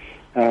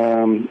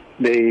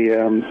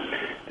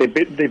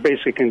 they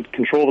basically can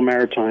control the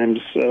Maritimes,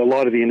 a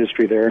lot of the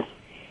industry there,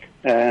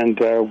 and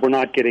we're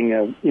not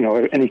getting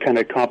any kind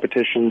of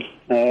competition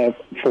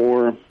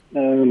for.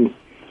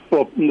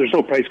 There's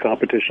no price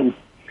competition.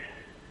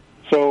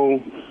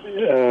 So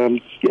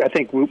I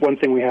think one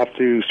thing we have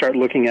to start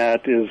looking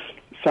at is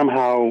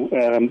somehow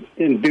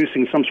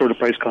inducing some sort of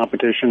price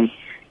competition,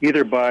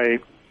 either by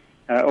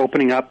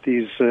opening up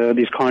these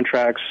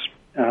contracts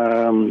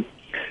to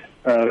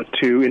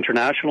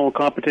international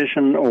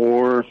competition,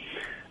 or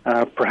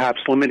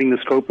perhaps limiting the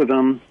scope of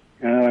them.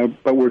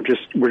 But we're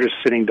just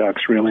sitting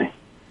ducks, really.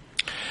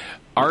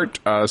 Art,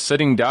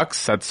 sitting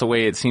ducks, that's the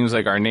way it seems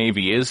like our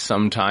Navy is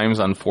sometimes,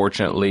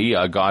 unfortunately.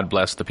 God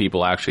bless the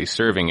people actually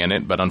serving in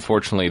it, but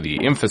unfortunately the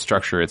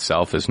infrastructure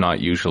itself is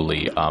not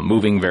usually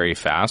moving very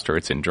fast, or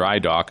it's in dry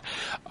dock.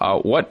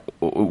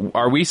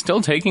 Are we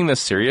still taking this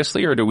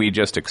seriously, or do we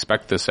just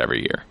expect this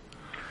every year?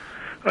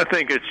 I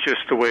think it's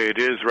just the way it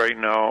is right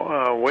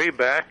now. Way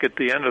back at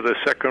the end of the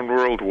Second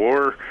World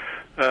War,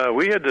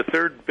 we had the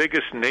 3rd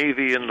biggest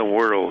Navy in the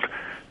world,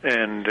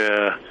 and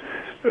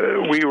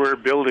we were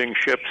building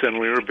ships, and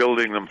we were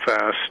building them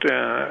fast.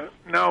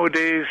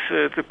 Nowadays,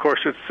 of course,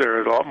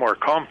 they're a lot more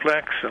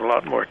complex and a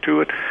lot more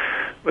to it.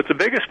 But the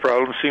biggest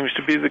problem seems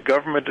to be the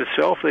government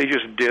itself. They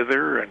just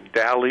dither and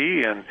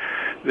dally, and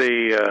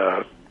they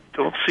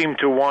don't seem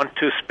to want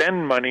to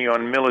spend money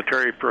on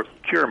military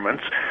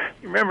procurements.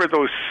 Remember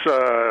those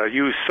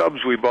used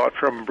subs we bought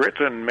from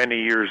Britain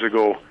many years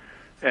ago?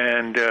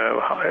 And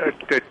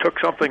it took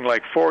something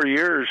like 4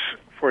 years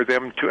for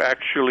them to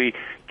actually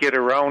get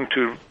around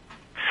to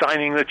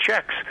signing the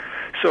checks.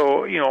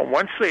 So,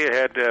 once they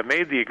had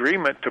made the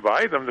agreement to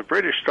buy them, the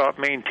British stopped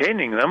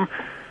maintaining them,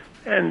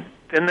 and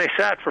then they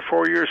sat for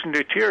 4 years and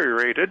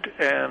deteriorated,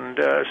 and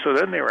so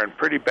then they were in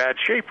pretty bad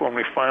shape when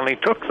we finally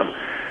took them.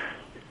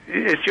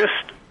 It's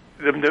just,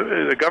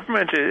 the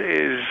government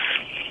is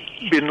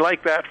been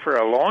like that for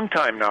a long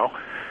time now,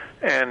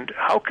 and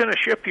how can a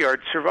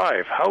shipyard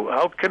survive?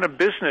 How can a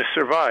business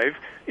survive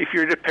if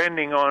you're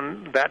depending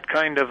on that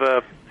kind of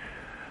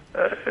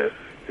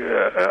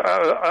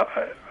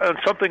on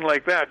something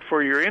like that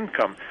for your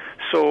income?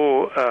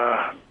 So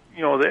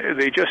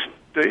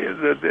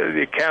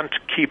they can't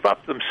keep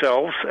up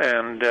themselves,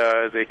 and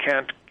they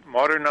can't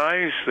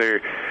modernize.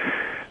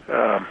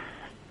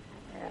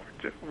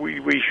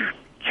 We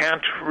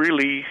can't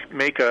really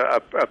make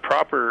a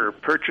proper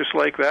purchase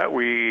like that.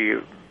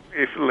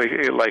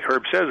 Like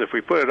Herb says, if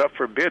we put it up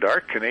for bid, our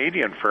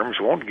Canadian firms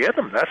won't get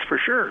them. That's for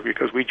sure,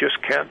 because we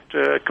just can't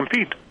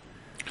compete.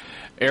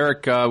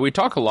 Eric, we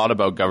talk a lot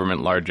about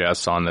government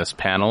largesse on this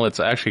panel. It's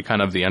actually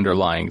kind of the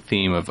underlying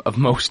theme of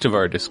most of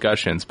our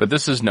discussions, but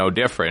this is no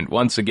different.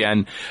 Once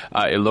again,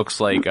 it looks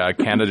like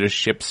Canada's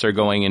ships are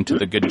going into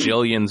the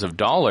gajillions of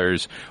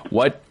dollars.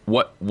 What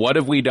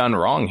have we done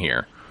wrong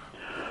here?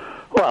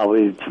 Well,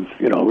 we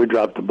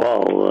dropped the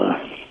ball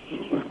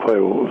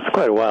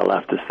quite a while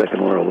after the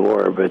Second World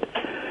War, but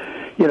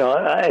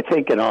I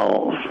think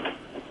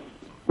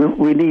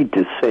we need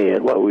to say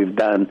it. What we've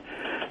done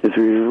is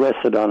we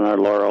rested on our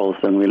laurels,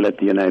 and we let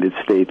the United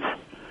States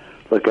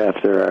look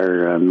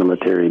after our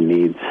military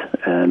needs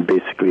and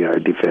basically our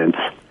defense.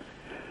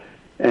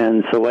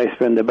 And so why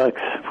spend the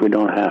bucks if we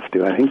don't have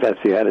to? I think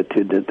that's the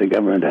attitude that the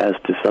government has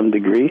to some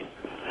degree.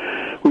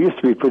 We used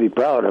to be pretty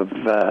proud of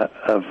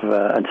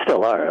and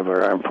still are, of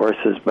our armed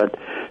forces, but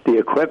the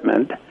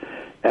equipment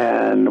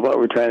and what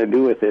we're trying to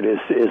do with it is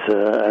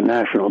a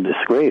national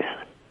disgrace,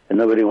 and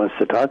nobody wants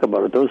to talk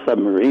about it. Those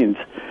submarines,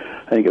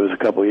 I think it was a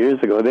couple of years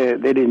ago, they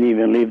didn't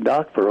even leave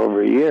dock for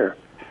over a year,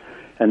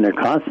 and they're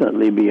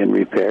constantly being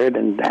repaired,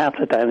 and half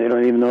the time they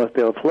don't even know if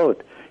they'll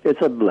float.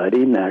 It's a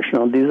bloody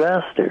national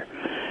disaster.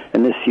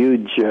 And this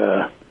huge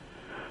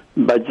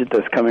budget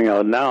that's coming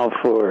out now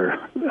for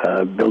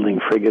building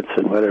frigates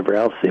and whatever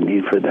else they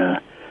need for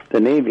the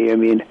Navy, I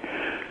mean,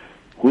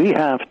 we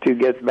have to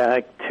get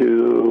back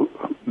to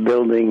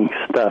building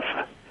stuff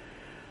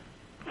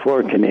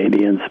for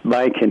Canadians,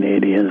 by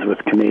Canadians, with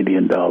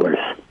Canadian dollars.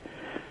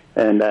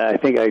 And I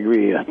think I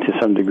agree to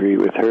some degree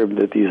with Herb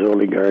that these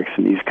oligarchs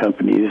and these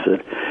companies,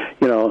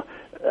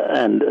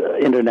 and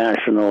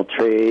international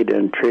trade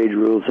and trade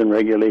rules and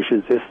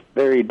regulations, it's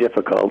very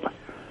difficult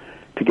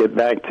to get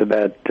back to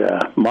that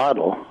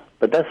model.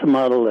 But that's the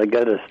model that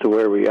got us to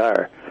where we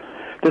are.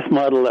 This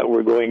model that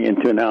we're going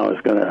into now is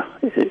going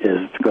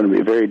to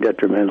be very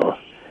detrimental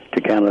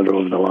to Canada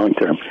over the long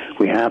term.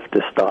 We have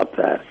to stop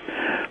that.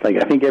 Like,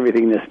 I think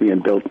everything that's being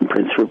built in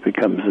Prince Rupert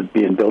is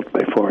being built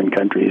by foreign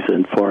countries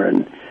and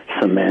foreign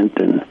cement,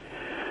 and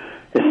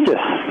it's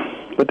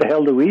just, what the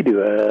hell do we do?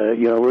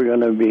 We're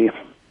going to be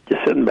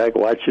just sitting back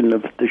watching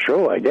the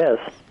show, I guess.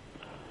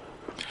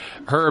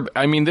 Herb,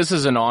 I mean, this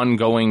is an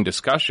ongoing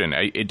discussion.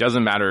 It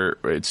doesn't matter,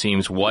 it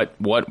seems, what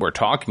we're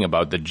talking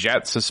about, the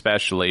jets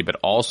especially, but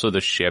also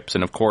the ships.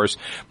 And of course,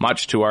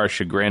 much to our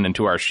chagrin and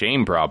to our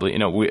shame, probably,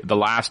 the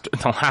last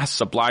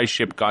supply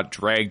ship got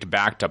dragged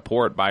back to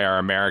port by our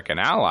American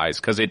allies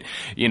because it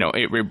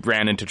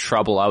ran into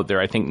trouble out there,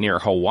 I think, near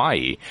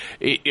Hawaii.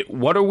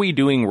 What are we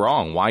doing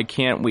wrong? Why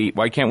can't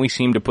we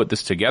seem to put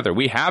this together?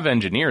 We have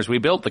engineers. We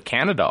built the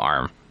Canada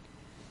arm.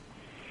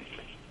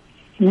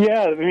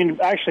 Yeah, I mean,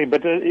 actually,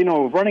 but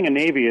running a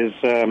Navy is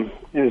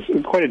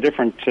quite a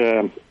different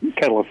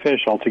kettle of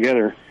fish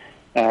altogether.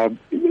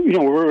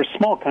 We're a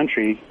small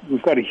country.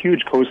 We've got a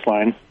huge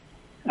coastline.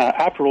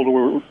 After World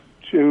War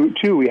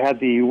II, we had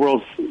the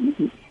world's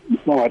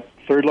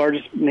third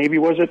largest Navy,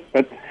 was it?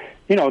 But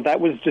that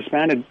was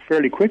disbanded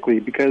fairly quickly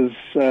because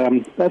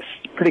that's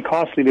pretty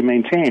costly to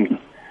maintain.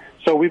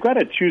 So we've got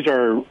to choose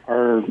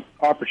our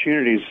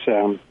opportunities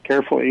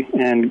carefully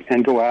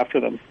and go after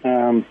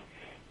them.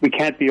 We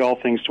can't be all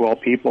things to all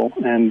people,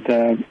 and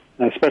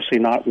especially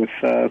not with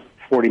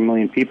 40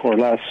 million people or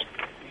less.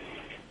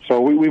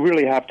 So we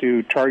really have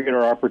to target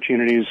our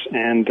opportunities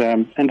and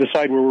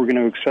decide where we're going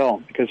to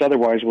excel, because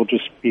otherwise we'll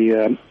just be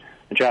a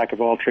jack of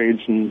all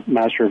trades and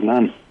master of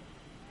none.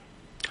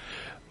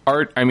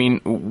 Art, I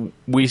mean,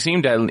 we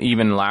seem to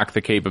even lack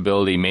the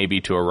capability maybe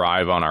to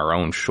arrive on our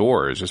own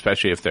shores,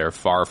 especially if they're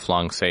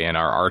far-flung, say, in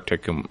our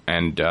Arctic.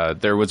 And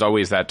there was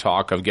always that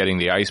talk of getting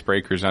the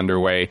icebreakers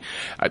underway.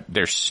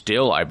 They're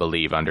still, I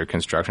believe, under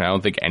construction. I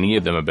don't think any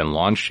of them have been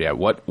launched yet.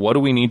 What do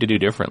we need to do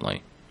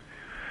differently?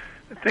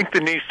 I think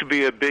there needs to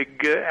be a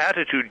big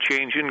attitude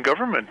change in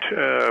government.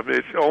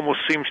 It almost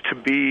seems to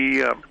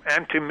be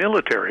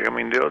anti-military. I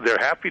mean, they're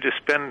happy to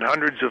spend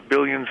hundreds of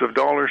billions of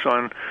dollars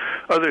on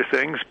other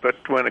things, but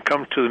when it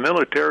comes to the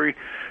military,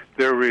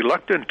 they're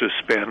reluctant to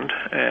spend,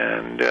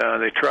 and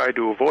they try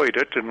to avoid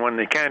it. And when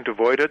they can't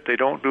avoid it, they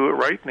don't do it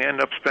right, and they end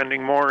up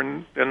spending more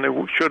than they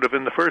should have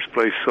in the first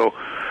place. So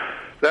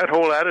that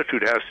whole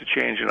attitude has to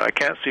change, and I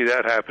can't see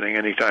that happening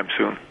anytime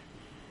soon.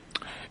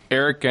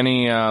 Eric,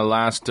 any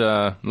last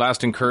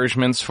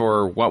encouragements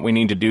for what we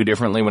need to do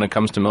differently when it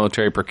comes to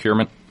military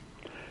procurement?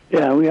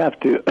 Yeah, we have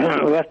to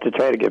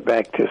try to get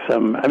back to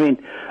some. I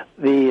mean,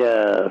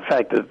 the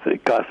fact that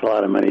it costs a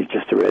lot of money is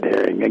just a red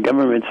herring. And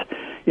governments,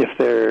 if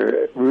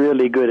they're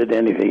really good at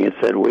anything, it's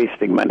at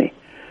wasting money,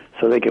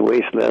 so they can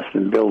waste less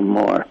and build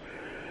more.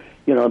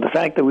 You know, the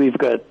fact that we've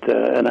got,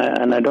 and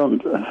I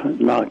don't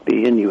knock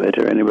the Inuit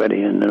or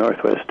anybody in the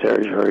Northwest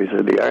Territories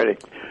or the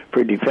Arctic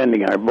for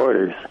defending our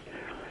borders,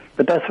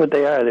 but that's what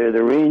they are. They're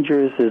the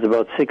Rangers. There's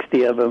about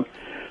 60 of them.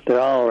 They're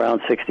all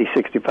around 60,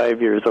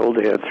 65 years old.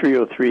 They have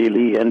 303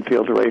 Lee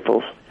Enfield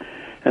rifles,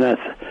 and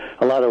that's,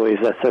 a lot of ways,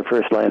 that's their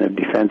first line of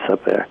defense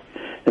up there.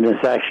 And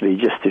it's actually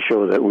just to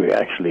show that we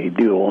actually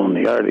do own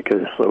the Arctic,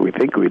 because that's what we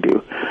think we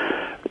do.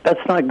 But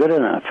that's not good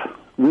enough.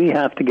 We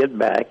have to get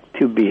back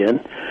to being,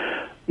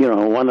 you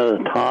know, one of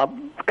the top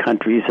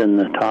countries in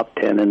the top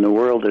 10 in the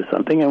world or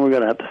something, and we're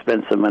going to have to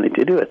spend some money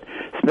to do it.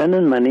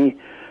 Spending money,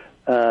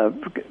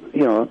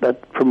 you know,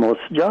 that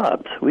promotes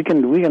jobs. We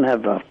can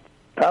have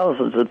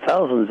thousands and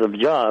thousands of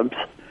jobs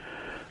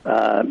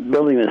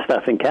building this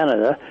stuff in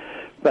Canada,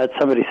 but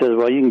somebody says,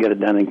 well, you can get it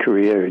done in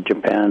Korea or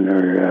Japan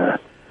or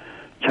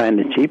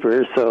China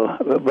cheaper. So,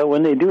 but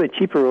when they do it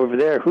cheaper over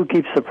there, who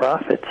keeps the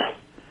profits?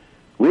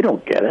 We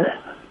don't get it.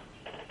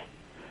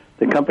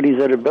 The companies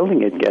that are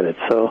building it get it.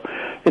 So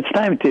it's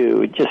time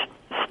to just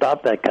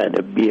stop that kind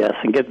of BS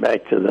and get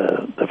back to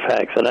the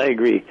facts. And I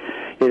agree,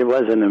 it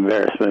was an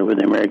embarrassment when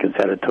the Americans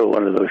had to tow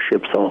one of those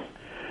ships home.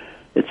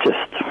 It's just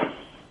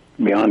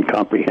beyond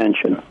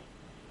comprehension.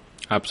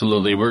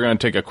 Absolutely. We're going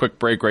to take a quick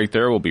break right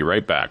there. We'll be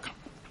right back.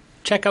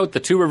 Check out the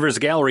Two Rivers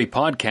Gallery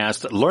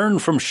podcast, Learn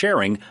from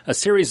Sharing, a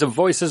series of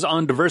voices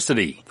on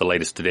diversity. The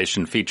latest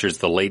edition features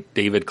the late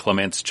David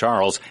Clements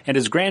Charles and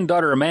his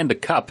granddaughter Amanda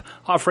Cupp,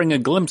 offering a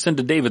glimpse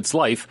into David's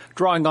life,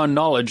 drawing on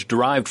knowledge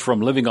derived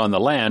from living on the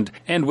land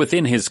and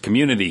within his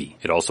community.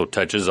 It also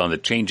touches on the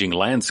changing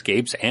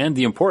landscapes and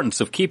the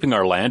importance of keeping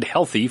our land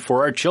healthy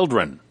for our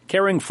children.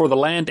 Caring for the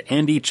land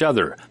and each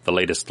other, the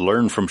latest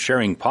Learn from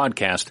Sharing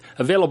podcast,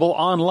 available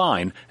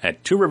online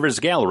at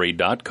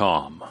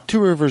tworiversgallery.com. Two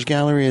Rivers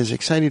Gallery is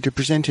excited to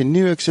present a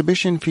new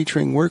exhibition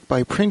featuring work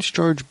by Prince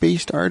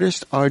George-based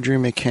artist Audrey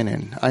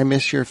McKinnon. I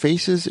Miss Your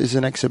Faces is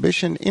an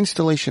exhibition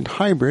installation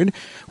hybrid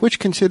which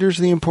considers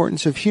the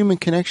importance of human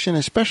connection,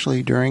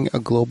 especially during a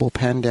global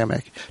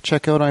pandemic.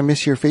 Check out I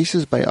Miss Your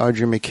Faces by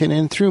Audrey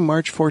McKinnon through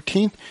March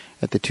 14th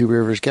at the Two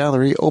Rivers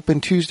Gallery,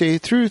 open Tuesday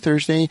through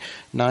Thursday,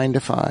 9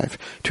 to 5.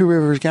 Two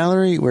Rivers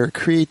Gallery, where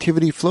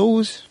creativity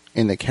flows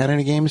in the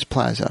Canada Games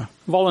Plaza.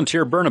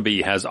 Volunteer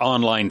Burnaby has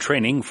online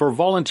training for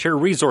Volunteer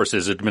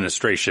Resources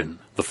Administration.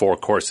 The 4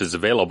 courses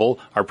available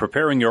are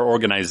Preparing Your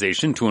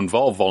Organization to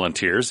Involve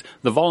Volunteers,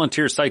 the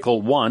Volunteer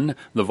Cycle 1,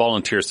 the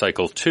Volunteer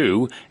Cycle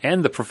 2,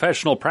 and the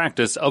Professional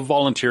Practice of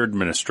Volunteer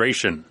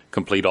Administration.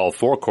 Complete all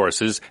 4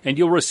 courses and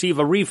you'll receive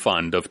a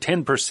refund of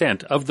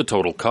 10% of the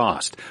total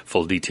cost.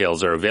 Full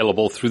details are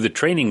available through the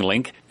training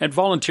link at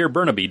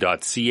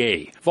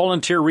volunteerburnaby.ca.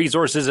 Volunteer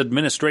Resources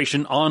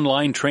Administration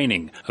online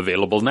training,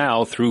 available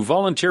now through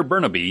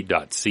volunteerburnaby.ca.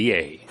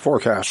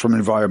 Forecast from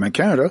Environment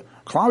Canada.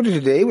 Cloudy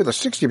today with a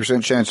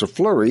 60% chance of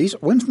flurries.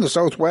 Wind from the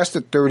southwest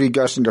at 30,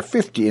 gusting to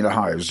 50 and a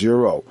high of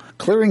 0.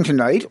 Clearing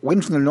tonight.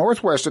 Wind from the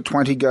northwest at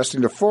 20,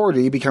 gusting to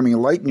 40, becoming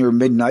light near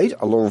midnight,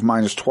 a low of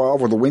minus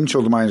 12 with a wind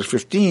chill to minus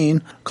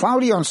 15.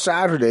 Cloudy on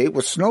Saturday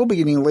with snow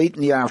beginning late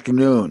in the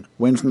afternoon.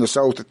 Wind from the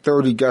south at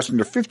 30, gusting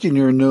to 50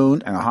 near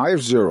noon, and a high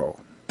of 0.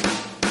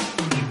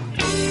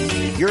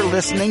 You're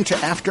listening to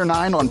After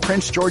 9 on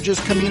Prince George's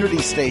Community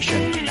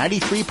Station,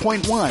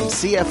 93.1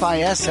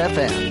 CFIS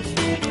FM.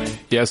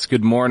 Yes,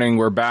 good morning.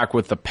 We're back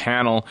with the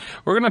panel.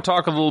 We're going to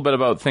talk a little bit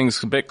about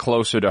things a bit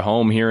closer to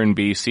home here in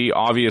BC.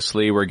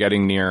 Obviously, we're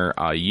getting near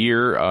a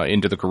year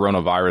into the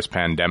coronavirus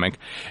pandemic,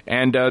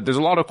 and there's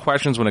a lot of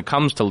questions when it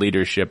comes to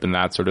leadership and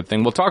that sort of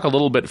thing. We'll talk a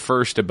little bit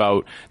first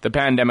about the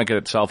pandemic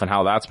itself and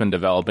how that's been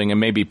developing, and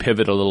maybe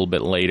pivot a little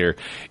bit later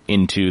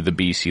into the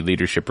BC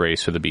leadership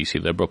race for the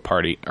BC Liberal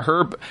Party.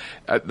 Herb,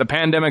 the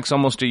pandemic's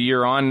almost a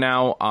year on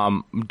now.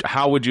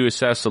 How would you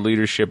assess the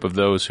leadership of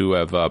those who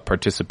have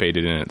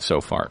participated in it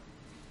so far?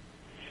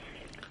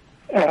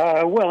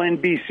 Well, in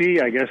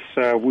BC, I guess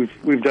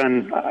we've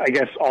done, I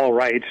guess, all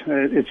right.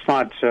 It's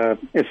not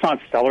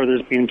stellar.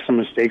 There's been some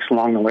mistakes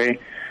along the way,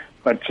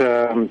 but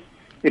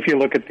if you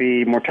look at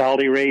the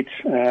mortality rate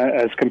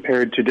as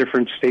compared to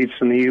different states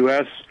in the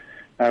U.S.,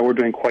 we're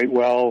doing quite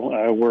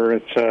well. We're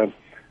at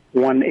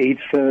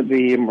 1/8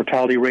 the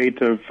mortality rate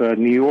of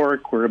New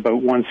York. We're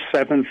about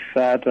 1/7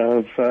 that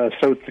of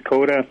South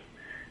Dakota.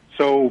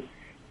 So,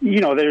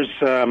 you know, there's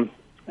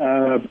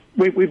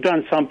we've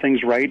done some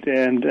things right,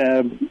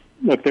 and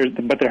look,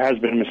 but there has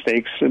been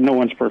mistakes. No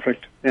one's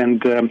perfect,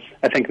 and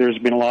I think there's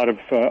been a lot of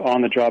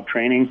on-the-job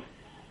training.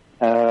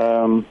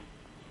 I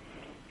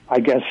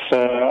guess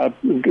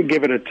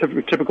give it a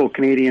typical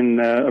Canadian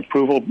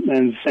approval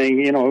and saying,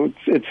 you know,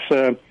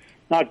 it's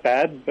not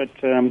bad, but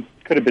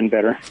could have been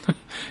better.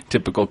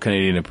 Typical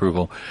Canadian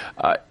approval.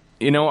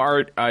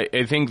 Art,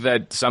 I think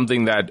that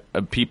something that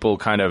people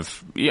kind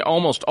of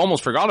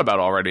almost forgot about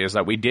already is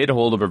that we did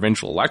hold a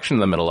provincial election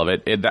in the middle of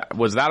it.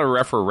 Was that a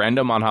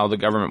referendum on how the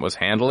government was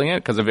handling it?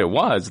 Because if it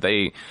was,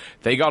 they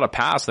got a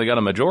pass, they got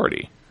a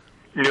majority.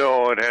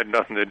 No, it had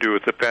nothing to do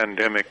with the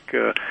pandemic.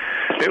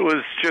 It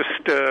was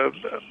just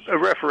a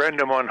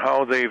referendum on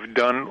how they've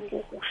done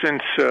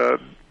since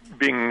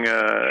being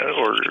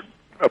or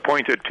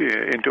appointed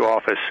into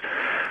office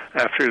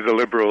after the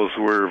Liberals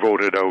were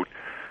voted out.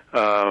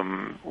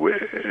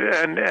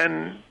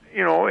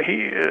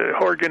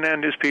 Horgan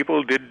and his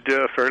people did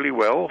fairly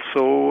well.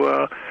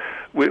 So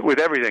with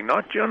everything,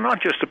 not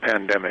just the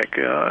pandemic,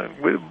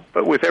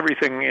 but with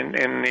everything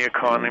in the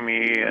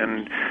economy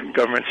and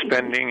government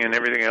spending and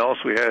everything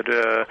else, we had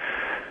a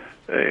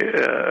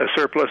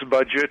surplus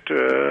budget,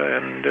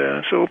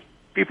 and so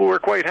people were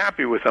quite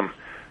happy with them,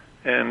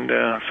 and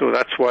so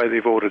that's why they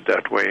voted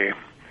that way.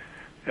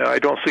 I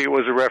don't see it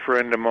was a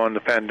referendum on the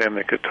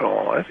pandemic at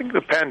all. I think the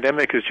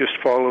pandemic is just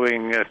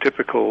following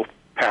typical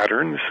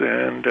patterns,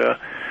 and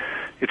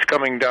it's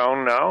coming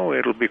down now.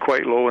 It'll be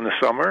quite low in the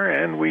summer,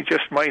 and we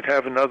just might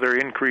have another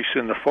increase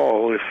in the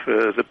fall if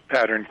the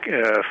pattern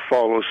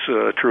follows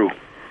through.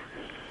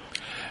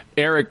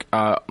 Eric,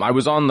 I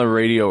was on the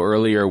radio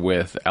earlier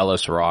with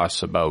Ellis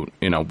Ross about,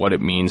 what it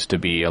means to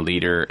be a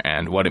leader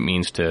and what it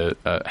means to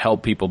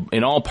help people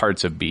in all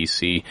parts of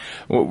BC.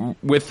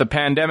 With the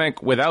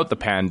pandemic, without the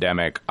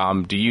pandemic,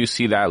 do you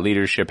see that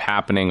leadership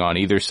happening on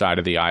either side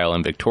of the aisle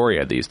in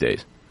Victoria these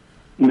days?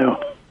 No,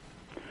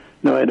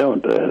 I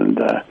don't. And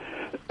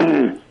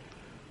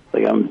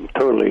I'm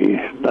totally,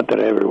 not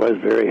that I ever was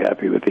very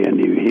happy with the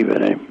NDP,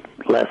 but I'm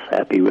less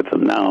happy with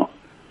them now.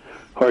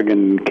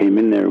 Horgan came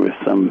in there with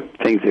some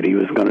things that he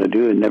was going to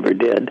do and never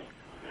did.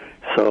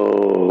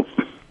 So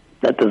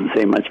that doesn't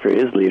say much for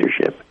his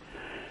leadership.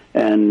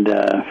 And,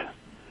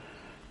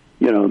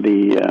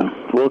 the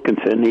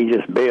Wilkinson, he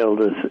just bailed.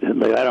 I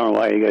don't know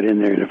why he got in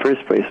there in the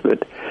first place,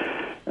 but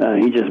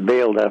he just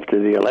bailed after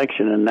the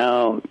election. And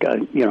now, I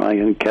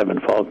think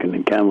Kevin Falcon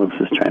and Kamloops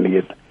is trying to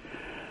get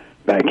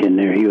back in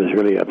there. He was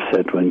really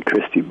upset when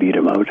Christie beat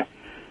him out.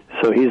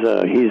 So he's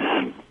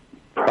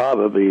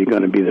probably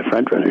going to be the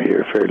front runner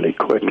here fairly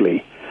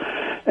quickly.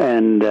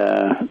 And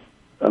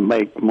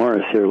Mike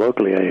Morris here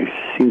locally, I've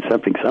seen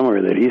something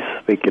somewhere that he's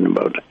speaking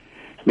about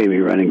maybe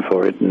running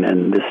for it, and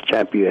then this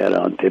chap you had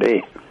on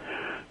today.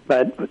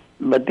 But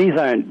these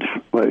aren't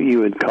what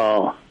you would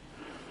call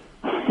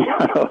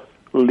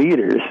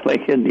leaders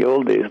like in the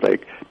old days,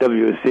 like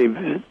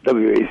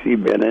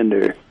WAC Bennett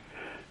or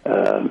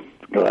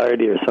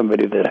Gillardy or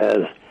somebody that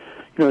has,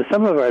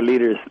 some of our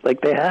leaders, like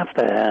they have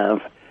to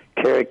have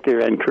character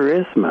and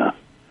charisma.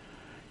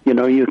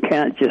 You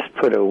can't just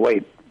put a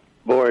white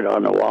board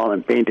on a wall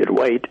and paint it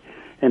white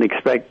and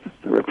expect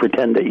or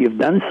pretend that you've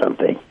done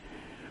something.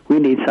 We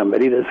need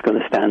somebody that's going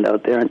to stand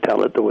out there and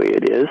tell it the way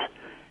it is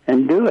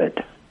and do it.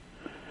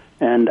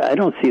 And I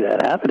don't see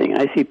that happening.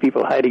 I see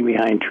people hiding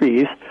behind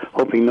trees,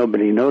 hoping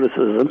nobody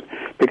notices them,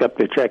 pick up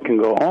their check and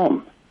go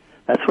home.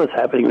 That's what's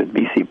happening with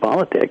BC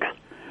politics.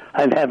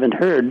 I haven't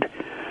heard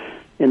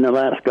in the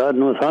last God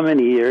knows how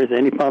many years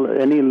any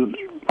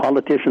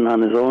politician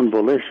on his own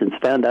volition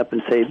stand up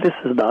and say, this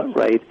is not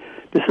right,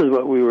 this is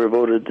what we were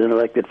voted and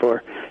elected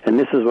for, and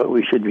this is what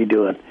we should be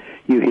doing.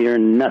 You hear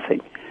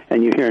nothing.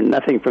 And you hear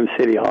nothing from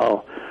City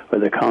Hall or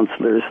the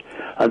councillors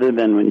other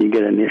than when you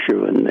get an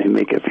issue and they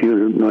make a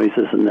few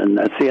noises, and then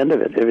that's the end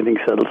of it. Everything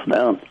settles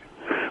down.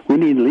 We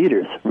need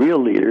leaders,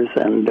 real leaders,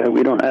 and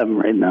we don't have them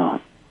right now.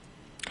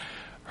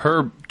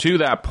 Herb, to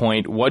that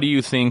point, what do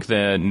you think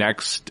the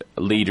next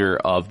leader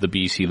of the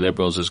BC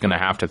Liberals is going to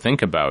have to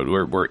think about?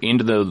 We're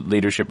into the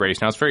leadership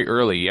race now. It's very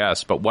early,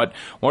 yes, but what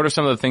are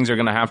some of the things they're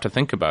going to have to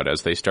think about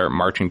as they start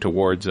marching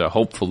towards,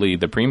 hopefully,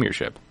 the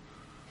premiership?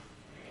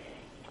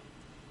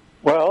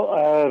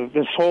 Well,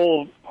 this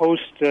whole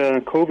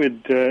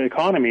post-COVID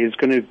economy is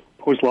going to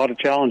pose a lot of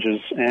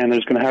challenges, and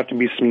there's going to have to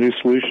be some new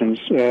solutions.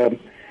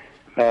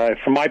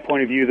 From my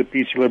point of view, the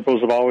BC Liberals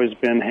have always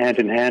been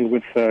hand-in-hand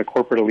with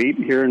corporate elite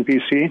here in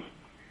BC.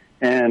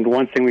 And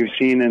one thing we've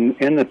seen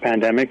in the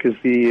pandemic is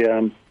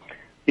the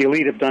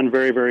elite have done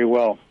very, very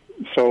well.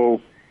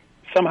 So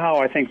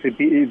somehow I think the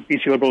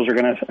BC Liberals are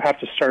going to have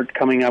to start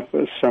coming up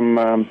with some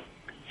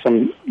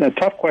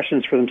tough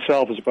questions for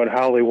themselves about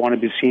how they want to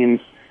be seen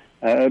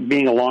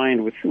being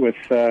aligned with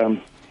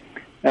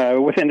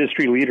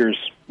industry leaders.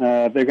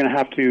 They're going to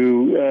have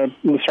to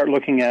start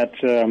looking at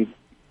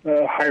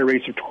higher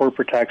rates of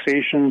corporate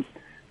taxation,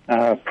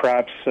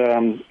 perhaps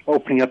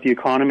opening up the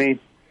economy.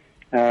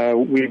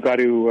 We've got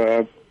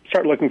to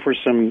start looking for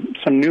some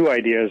new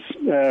ideas.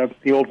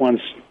 The old ones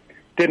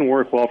didn't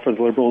work well for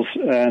the Liberals,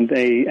 and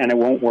it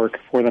won't work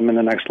for them in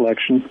the next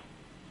election.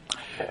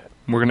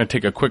 We're going to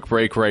take a quick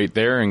break right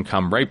there and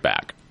come right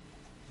back.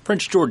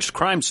 Prince George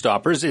Crime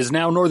Stoppers is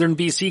now Northern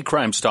BC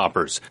Crime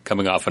Stoppers.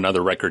 Coming off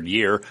another record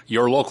year,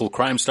 your local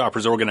Crime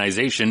Stoppers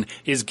organization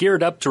is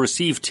geared up to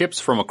receive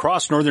tips from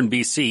across Northern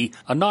BC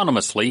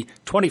anonymously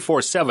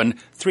 24/7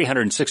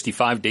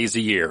 365 days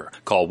a year.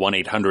 Call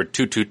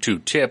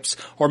 1-800-222-TIPS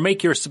or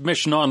make your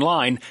submission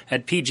online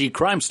at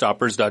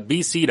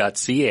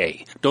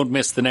pgcrimestoppers.bc.ca. Don't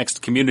miss the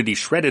next Community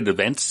Shredded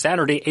event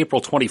Saturday,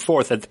 April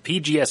 24th at the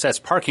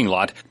PGSS parking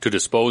lot to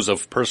dispose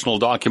of personal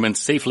documents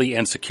safely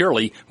and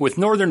securely with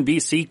Northern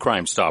BC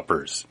Crime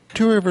Stoppers.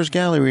 Two Rivers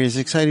Gallery is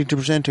excited to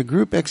present a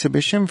group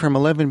exhibition from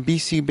 11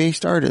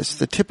 BC-based artists.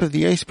 The Tip of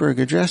the Iceberg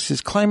addresses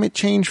climate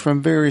change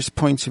from various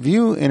points of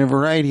view in a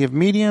variety of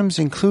mediums,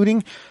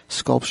 including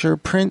sculpture,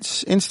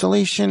 prints,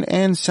 installation,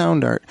 and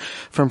sound art.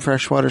 From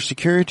freshwater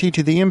security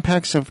to the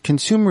impacts of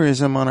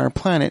consumerism on our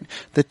planet,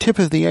 The Tip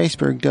of the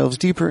Iceberg delves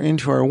deeper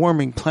into our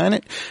warming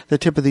planet. The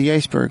Tip of the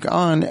Iceberg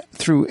on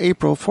through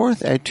April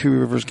 4th at Two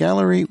Rivers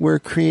Gallery, where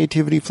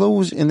creativity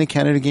flows in the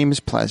Canada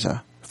Games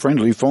Plaza.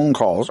 Friendly phone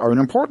calls are an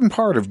important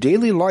part of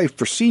daily life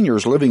for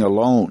seniors living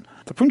alone.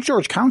 The Prince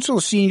George Council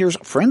of Seniors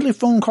Friendly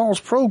Phone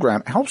Calls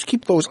program helps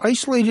keep those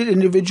isolated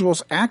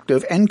individuals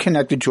active and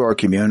connected to our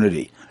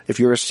community. If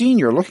you're a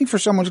senior looking for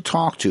someone to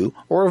talk to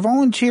or a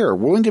volunteer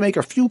willing to make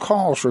a few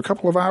calls for a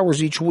couple of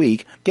hours each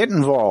week, get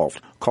involved.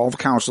 Call the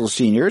Council of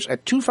Seniors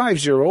at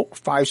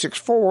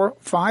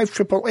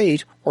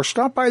 250-564-5888 or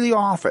stop by the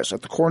office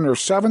at the corner of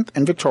 7th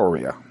and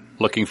Victoria.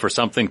 Looking for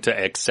something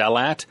to excel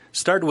at?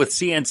 Start with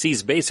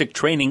CNC's Basic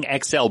Training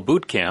Excel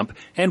Bootcamp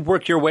and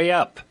work your way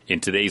up. In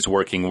today's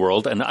working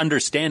world, an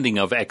understanding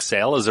of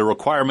Excel is a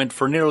requirement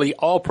for nearly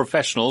all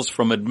professionals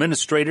from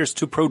administrators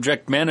to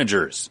project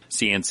managers.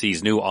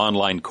 CNC's new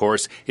online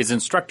course is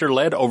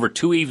instructor-led over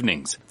 2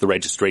 evenings. The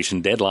registration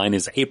deadline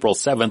is April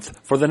 7th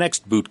for the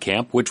next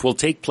bootcamp, which will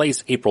take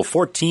place April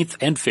 14th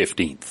and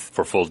 15th.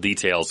 For full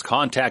details,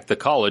 contact the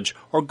college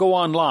or go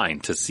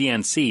online to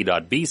cnc.bc.ca.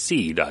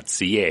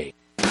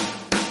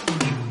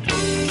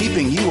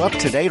 Keeping you up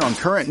to date on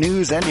current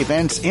news and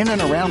events in and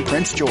around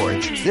Prince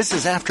George. This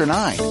is After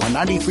 9 on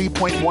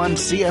 93.1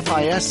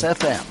 CFIS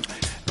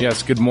FM.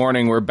 Yes, good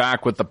morning. We're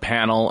back with the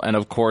panel. And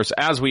of course,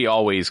 as we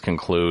always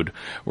conclude,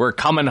 we're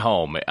coming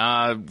home.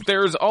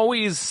 There's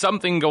always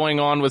something going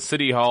on with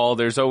City Hall.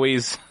 There's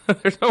always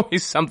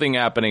something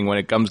happening when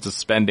it comes to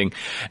spending.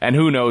 And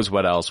who knows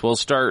what else. We'll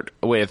start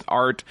with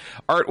Art.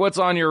 Art, what's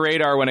on your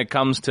radar when it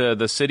comes to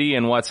the city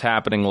and what's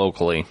happening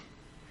locally?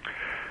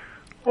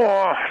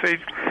 Oh,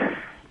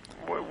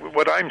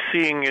 what I'm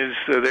seeing is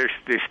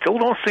they still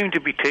don't seem to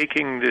be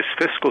taking this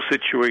fiscal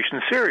situation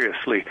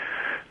seriously.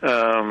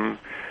 So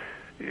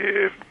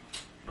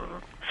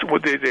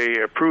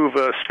they approve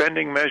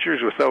spending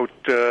measures without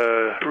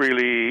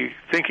really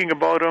thinking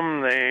about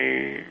them.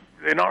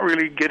 They're not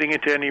really getting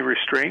into any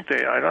restraint.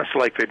 It's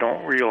like they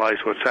don't realize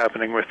what's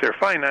happening with their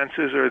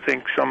finances or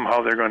think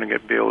somehow they're going to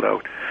get bailed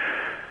out.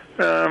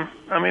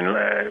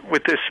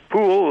 With this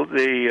pool,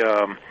 they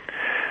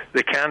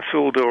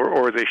canceled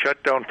or they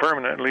shut down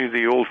permanently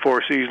the old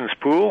Four Seasons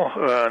pool,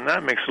 and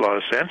that makes a lot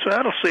of sense.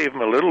 That'll save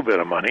them a little bit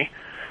of money.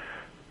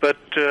 But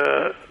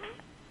then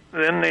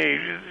they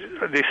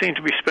seem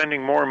to be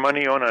spending more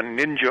money on a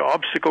ninja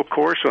obstacle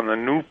course on the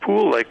new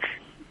pool. Like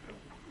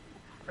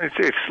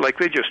it's like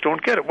they just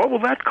don't get it. What will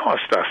that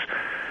cost us?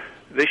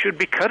 They should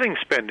be cutting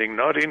spending,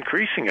 not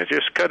increasing it,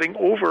 just cutting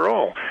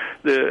overall.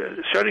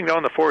 The shutting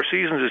down the Four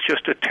Seasons is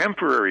just a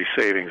temporary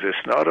savings.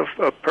 It's not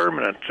a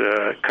permanent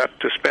cut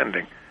to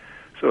spending.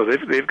 So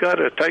they've got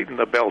to tighten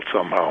the belt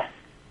somehow.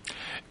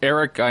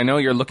 Eric, I know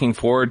you're looking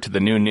forward to the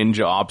new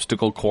Ninja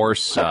obstacle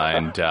course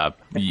and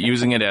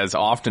using it as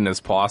often as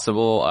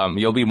possible.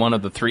 You'll be one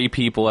of the 3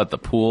 people at the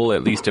pool,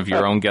 at least if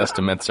your own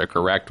guesstimates are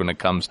correct when it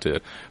comes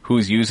to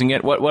who's using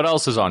it. What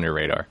else is on your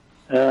radar?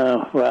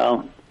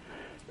 Well,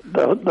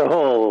 the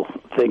whole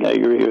thing, I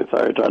agree with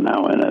Art on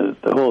that one.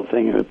 The whole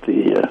thing with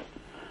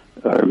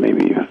or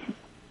maybe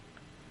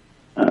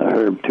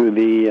Herb to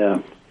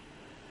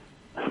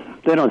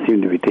they don't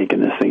seem to be taking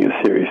this thing as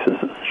serious as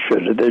it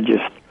should. They're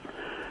just,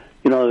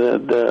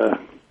 the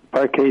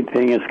parkade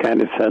thing has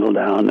kind of settled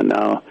down, and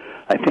now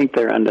I think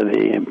they're under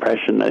the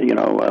impression that,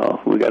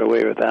 we got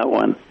away with that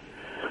one.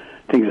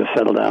 Things have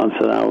settled down,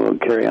 so now we'll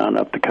carry on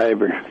up to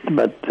Khyber.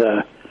 But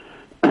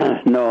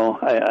no,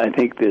 I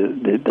think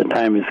the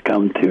time has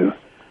come to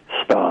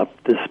stop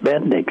the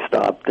spending,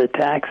 stop the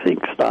taxing,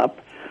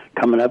 stop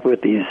coming up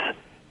with these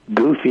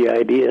goofy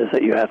ideas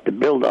that you have to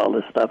build all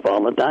this stuff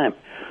all the time.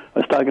 I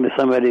was talking to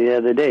somebody the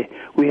other day.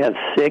 We have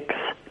 6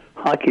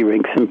 hockey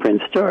rinks in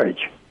Prince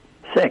George.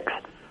 6.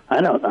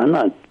 I'm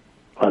not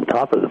on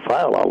top of the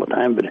file all the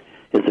time, but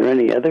is there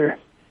any other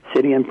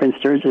city in Prince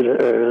George,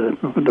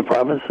 the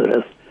province, that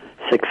has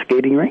 6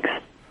 skating rinks?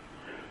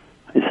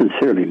 I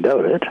sincerely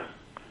doubt it.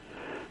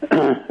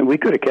 We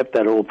could have kept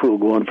that old pool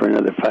going for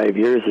another 5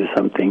 years or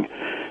something,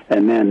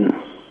 and then,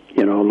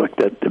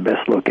 looked at the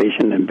best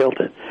location and built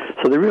it.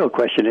 So the real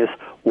question is,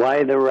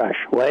 why the rush?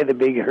 Why the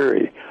big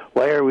hurry?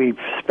 Why are we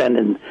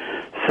spending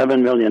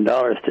 $7 million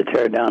to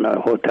tear down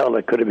a hotel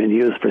that could have been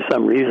used for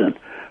some reason,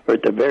 or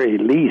at the very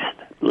least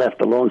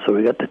left alone so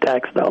we got the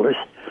tax dollars,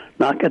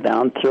 knock it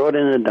down, throw it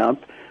in a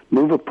dump,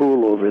 move a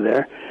pool over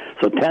there.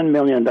 So $10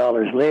 million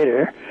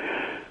later,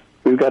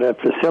 we've got a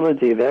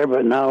facility there,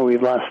 but now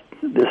we've lost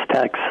this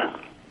tax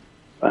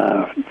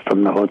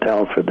from the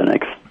hotel for the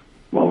next.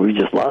 Well, we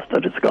just lost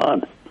it; it's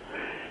gone.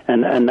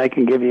 And I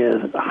can give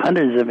you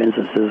hundreds of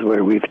instances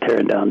where we've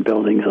torn down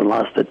buildings and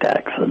lost a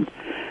tax and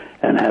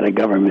had a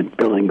government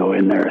building go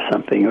in there or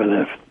something. Or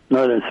the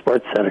Northern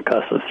Sports Center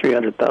cost us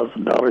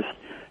 $300,000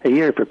 a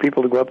year for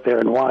people to go up there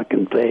and walk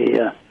and play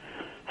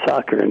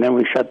soccer, and then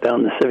we shut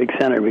down the Civic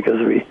Center because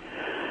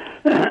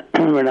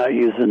we're not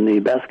using the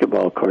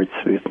basketball courts.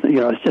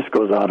 It just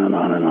goes on and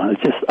on and on.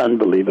 It's just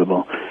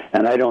unbelievable,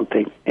 and I don't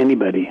think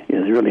anybody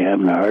is really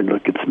having a hard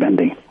look at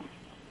spending.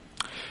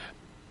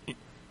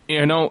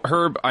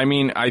 Herb,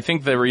 I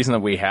think the reason that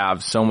we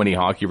have so many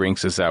hockey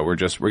rinks is that we're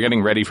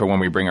getting ready for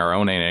when we bring our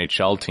own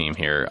NHL team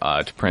here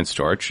to Prince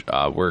George.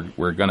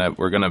 We're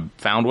gonna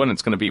found one.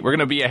 We're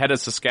gonna be ahead of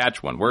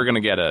Saskatchewan. We're gonna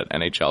get an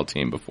NHL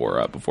team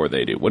before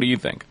they do. What do you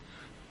think?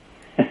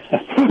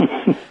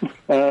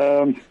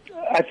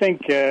 I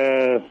think,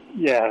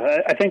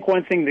 I think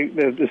one thing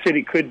the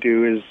city could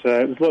do is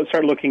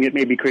start looking at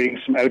maybe creating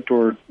some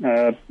outdoor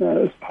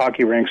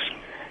hockey rinks.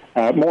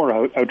 More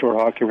outdoor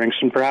hockey rinks,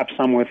 and perhaps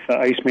some with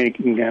ice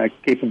making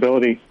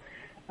capability.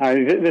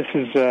 This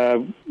is,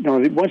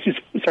 once you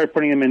start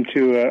putting them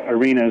into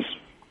arenas,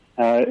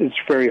 it's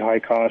very high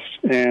cost,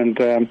 and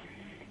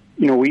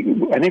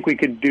I think we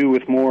could do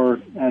with more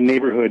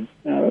neighborhood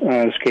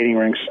skating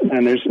rinks.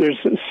 And there's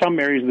some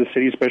areas of the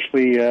city,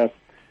 especially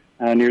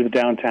near the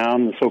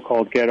downtown, the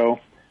so-called ghetto,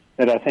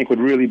 that I think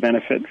would really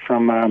benefit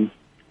from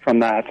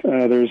that.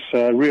 There's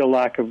a real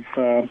lack of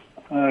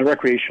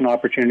recreation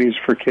opportunities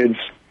for kids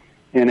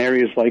in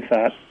areas like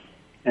that,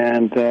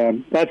 and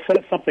that's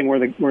something where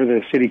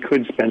the city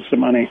could spend some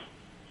money.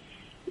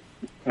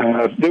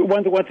 The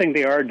one thing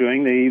they are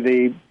doing,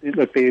 they've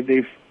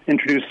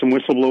introduced some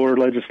whistleblower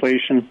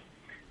legislation.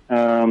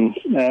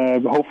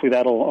 Hopefully,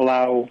 that'll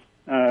allow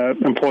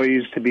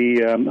employees to be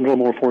a little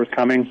more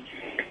forthcoming.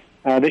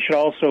 They should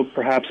also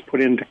perhaps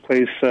put into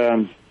place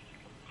some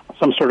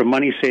sort of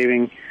money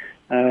saving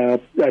a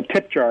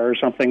tip jar or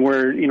something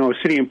where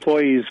city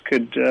employees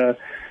could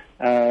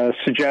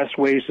suggest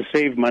ways to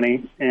save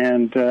money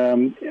and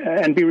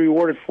be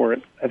rewarded for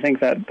it. I think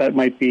that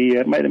might be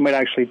it might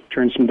actually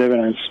turn some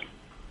dividends.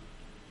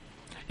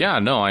 Yeah,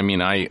 no,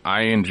 I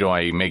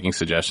enjoy making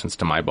suggestions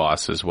to my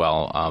boss as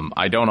well.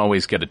 I don't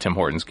always get a Tim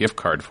Hortons gift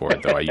card for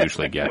it, though. I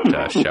usually get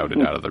shouted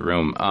out of the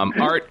room.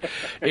 Art,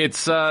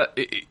 it's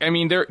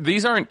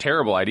these aren't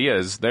terrible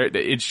ideas.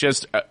 It's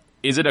just.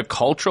 Is it a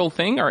cultural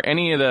thing? Are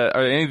any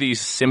of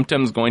these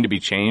symptoms going to be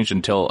changed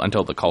until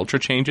the culture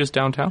changes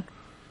downtown?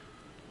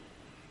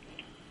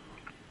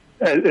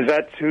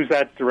 Who's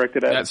that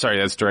directed at?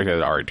 That's directed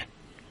at Art.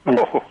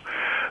 Oh,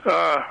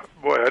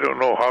 boy, I don't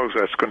know how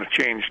that's going to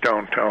change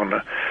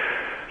downtown.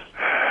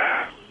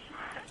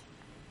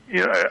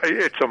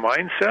 It's a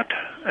mindset,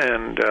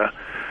 and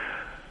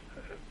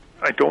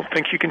I don't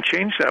think you can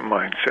change that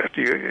mindset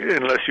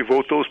unless you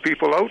vote those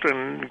people out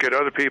and get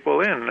other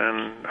people in.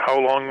 And how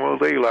long will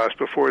they last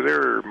before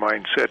their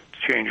mindset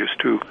changes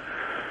too?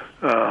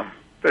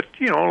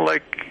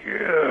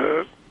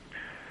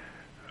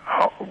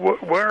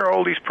 Where are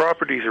all these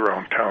properties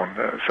around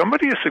town?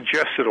 Somebody has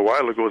suggested a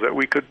while ago that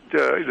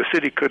the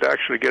city could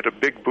actually get a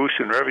big boost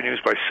in revenues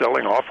by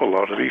selling off a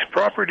lot of these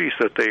properties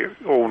that they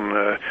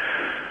own.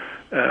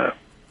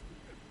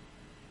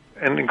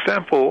 An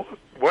example,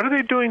 what are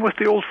they doing with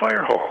the old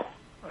fire hall?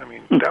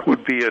 That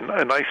would be a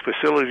nice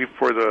facility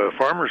for the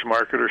farmers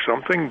market or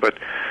something, but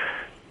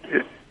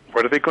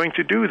what are they going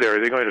to do there?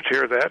 Are they going to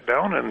tear that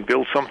down and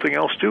build something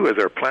else too? Are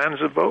there plans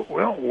about,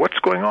 what's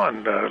going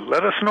on?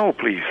 Let us know,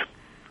 please.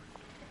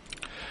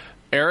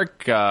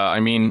 Eric,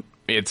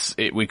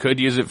 we could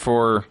use it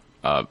for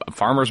a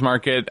farmer's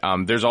market.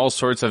 There's all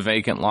sorts of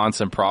vacant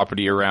lots and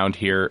property around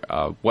here.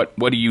 What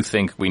do you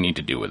think we need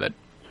to do with it?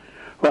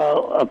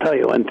 Well, I'll tell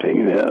you one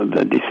thing.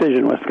 The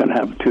decision what's going to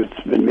happen to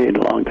it's been made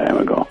a long time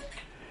ago.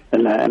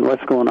 And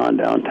what's going on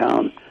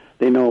downtown,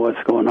 they know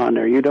what's going on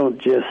there. You don't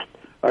just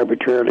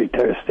arbitrarily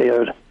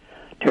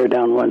tear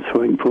down one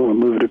swimming pool and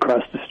move it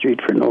across the street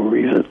for no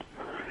reason.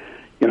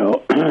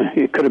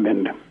 It could have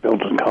been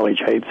built in College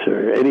Heights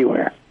or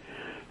anywhere.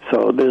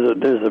 So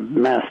there's a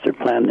master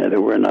plan there that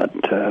we're not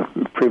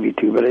privy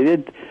to. But I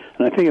did,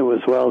 and I think it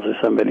was Wells or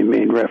somebody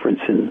made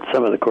reference in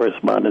some of the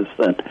correspondence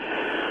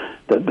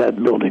that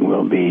building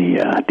will be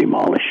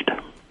demolished.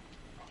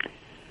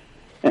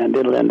 And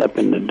it'll end up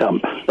in the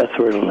dump. That's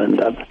where it'll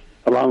end up,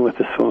 along with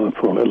the swimming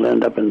pool. It'll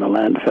end up in the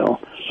landfill,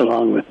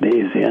 along with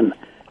Days Inn,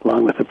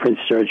 along with the Prince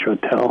George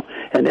Hotel,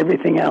 and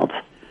everything else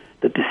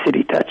that the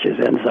city touches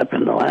ends up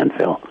in the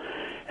landfill.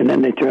 And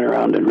then they turn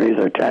around and raise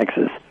our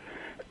taxes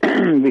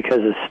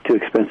because it's too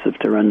expensive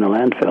to run the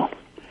landfill.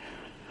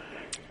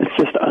 It's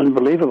just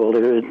unbelievable.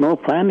 There is no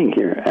planning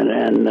here.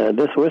 And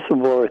this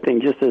whistleblower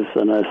thing, just as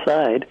an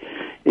aside,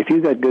 if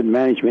you got good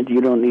management,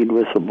 you don't need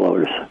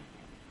whistleblowers.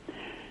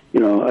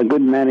 A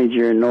good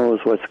manager knows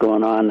what's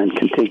going on and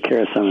can take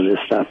care of some of this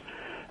stuff.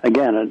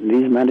 Again,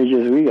 these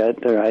managers we got,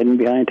 they're hiding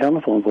behind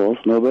telephone poles.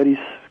 Nobody's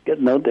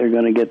getting out there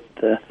going to get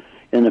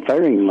in the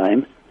firing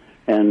line,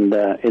 and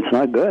it's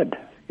not good.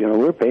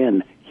 We're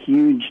paying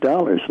huge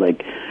dollars,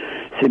 like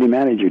city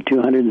manager,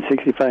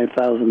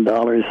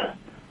 $265,000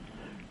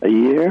 a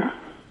year.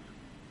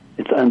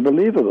 It's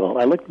unbelievable.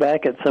 I looked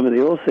back at some of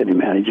the old city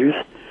managers.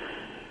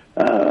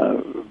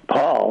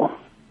 Paul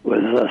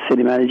was a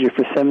city manager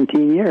for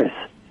 17 years.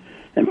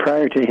 And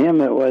prior to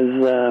him, it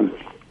was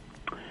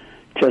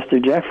Chester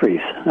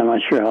Jeffries. I'm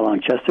not sure how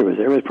long Chester was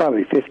there. It was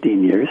probably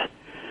 15 years.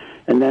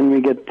 And then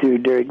we get to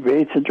Derek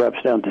Bates. It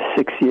drops down to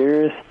 6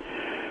 years.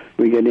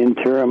 We get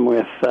interim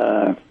with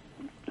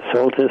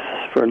Soltis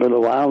for a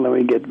little while. Then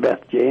we get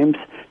Beth James,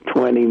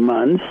 20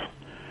 months.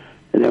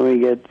 And then we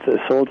get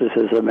Soltis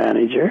as a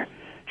manager.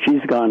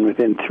 She's gone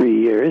within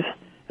 3 years.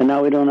 And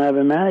now we don't have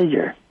a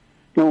manager.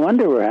 No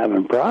wonder we're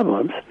having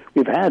problems.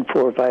 We've had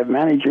 4 or 5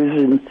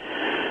 managers in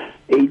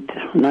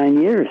 8,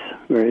 9 years.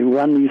 Where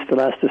one used to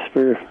last us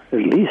for at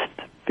least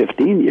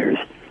 15 years.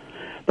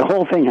 The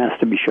whole thing has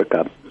to be shook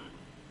up.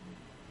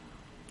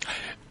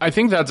 I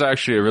think that's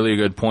actually a really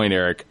good point,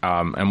 Eric.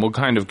 And we'll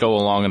kind of go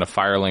along in a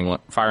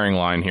firing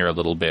line here a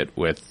little bit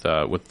with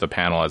the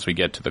panel as we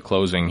get to the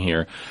closing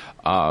here.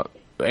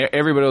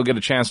 Everybody will get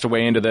a chance to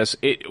weigh into this.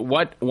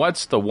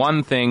 What's the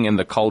one thing in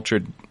the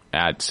culture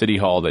at City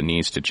Hall that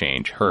needs to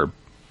change? Herb?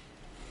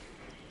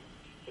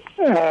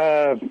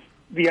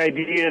 The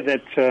idea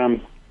that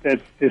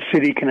the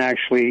city can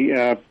actually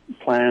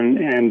plan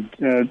and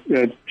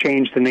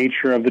change the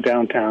nature of the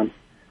downtown.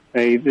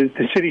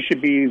 The city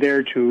should be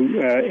there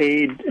to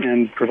aid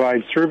and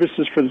provide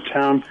services for the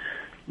town,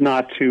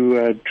 not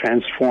to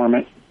transform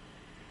it.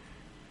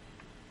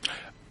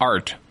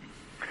 Art.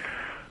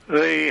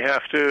 They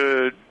have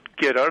to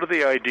get out of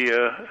the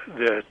idea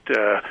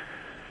that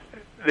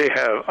they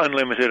have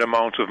unlimited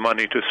amounts of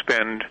money to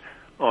spend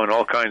on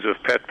all kinds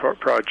of pet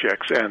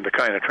projects and the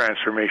kind of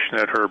transformation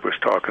that Herb was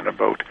talking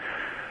about.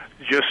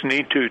 Just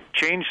need to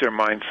change their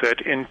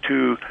mindset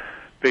into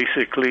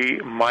basically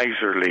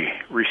miserly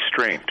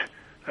restraint.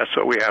 That's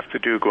what we have to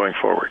do going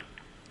forward.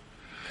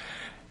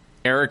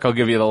 Eric, I'll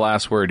give you the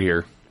last word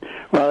here.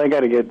 Well, they got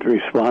to get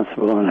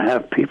responsible and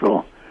have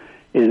people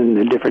in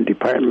the different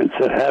departments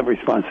that have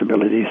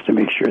responsibilities to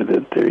make sure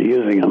that they're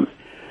using them.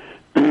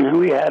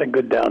 We had a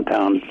good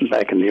downtown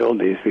back in the old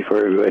days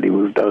before everybody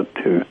moved out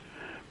to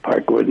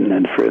Parkwood and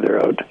then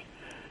further out.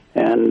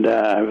 And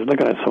I was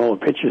looking at some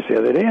old pictures the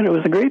other day, and it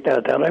was a great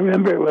downtown. I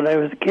remember it when I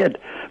was a kid.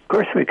 Of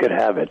course we could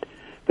have it,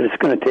 but it's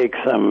going to take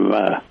some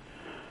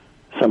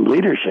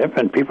leadership,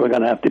 and people are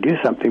going to have to do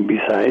something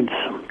besides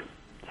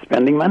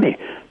spending money.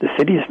 The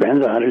city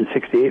spends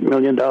 $168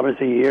 million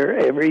a year,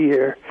 every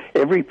year.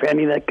 Every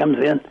penny that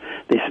comes in,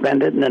 they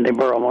spend it, and then they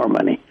borrow more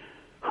money.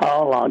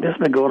 How long? This has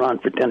been going on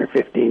for 10 or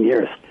 15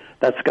 years.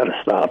 That's got to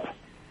stop.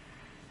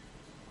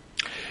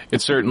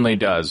 It certainly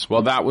does.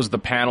 Well, that was the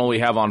panel we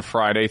have on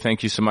Friday.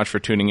 Thank you so much for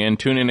tuning in.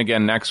 Tune in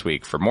again next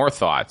week for more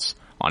thoughts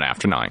on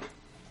After 9.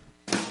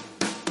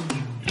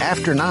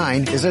 After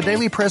 9 is a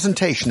daily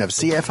presentation of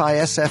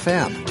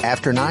CFIS-FM.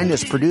 After 9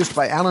 is produced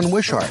by Alan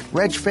Wishart,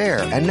 Reg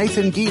Fair, and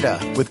Nathan Gita,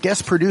 with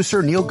guest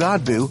producer Neil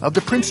Godbout of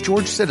the Prince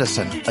George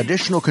Citizen.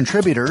 Additional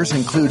contributors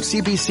include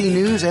CBC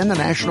News and the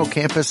National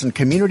Campus and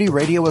Community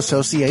Radio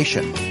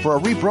Association. For a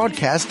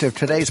rebroadcast of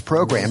today's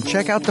program,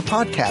 check out the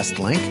podcast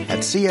link at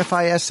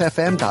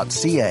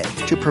cfisfm.ca.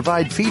 To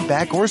provide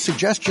feedback or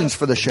suggestions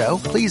for the show,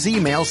 please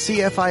email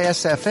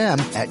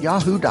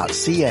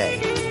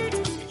cfisfm@yahoo.ca.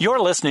 You're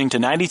listening to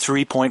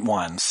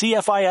 93.1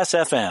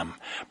 CFIS-FM,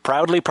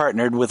 proudly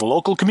partnered with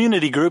local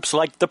community groups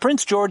like the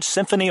Prince George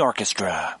Symphony Orchestra.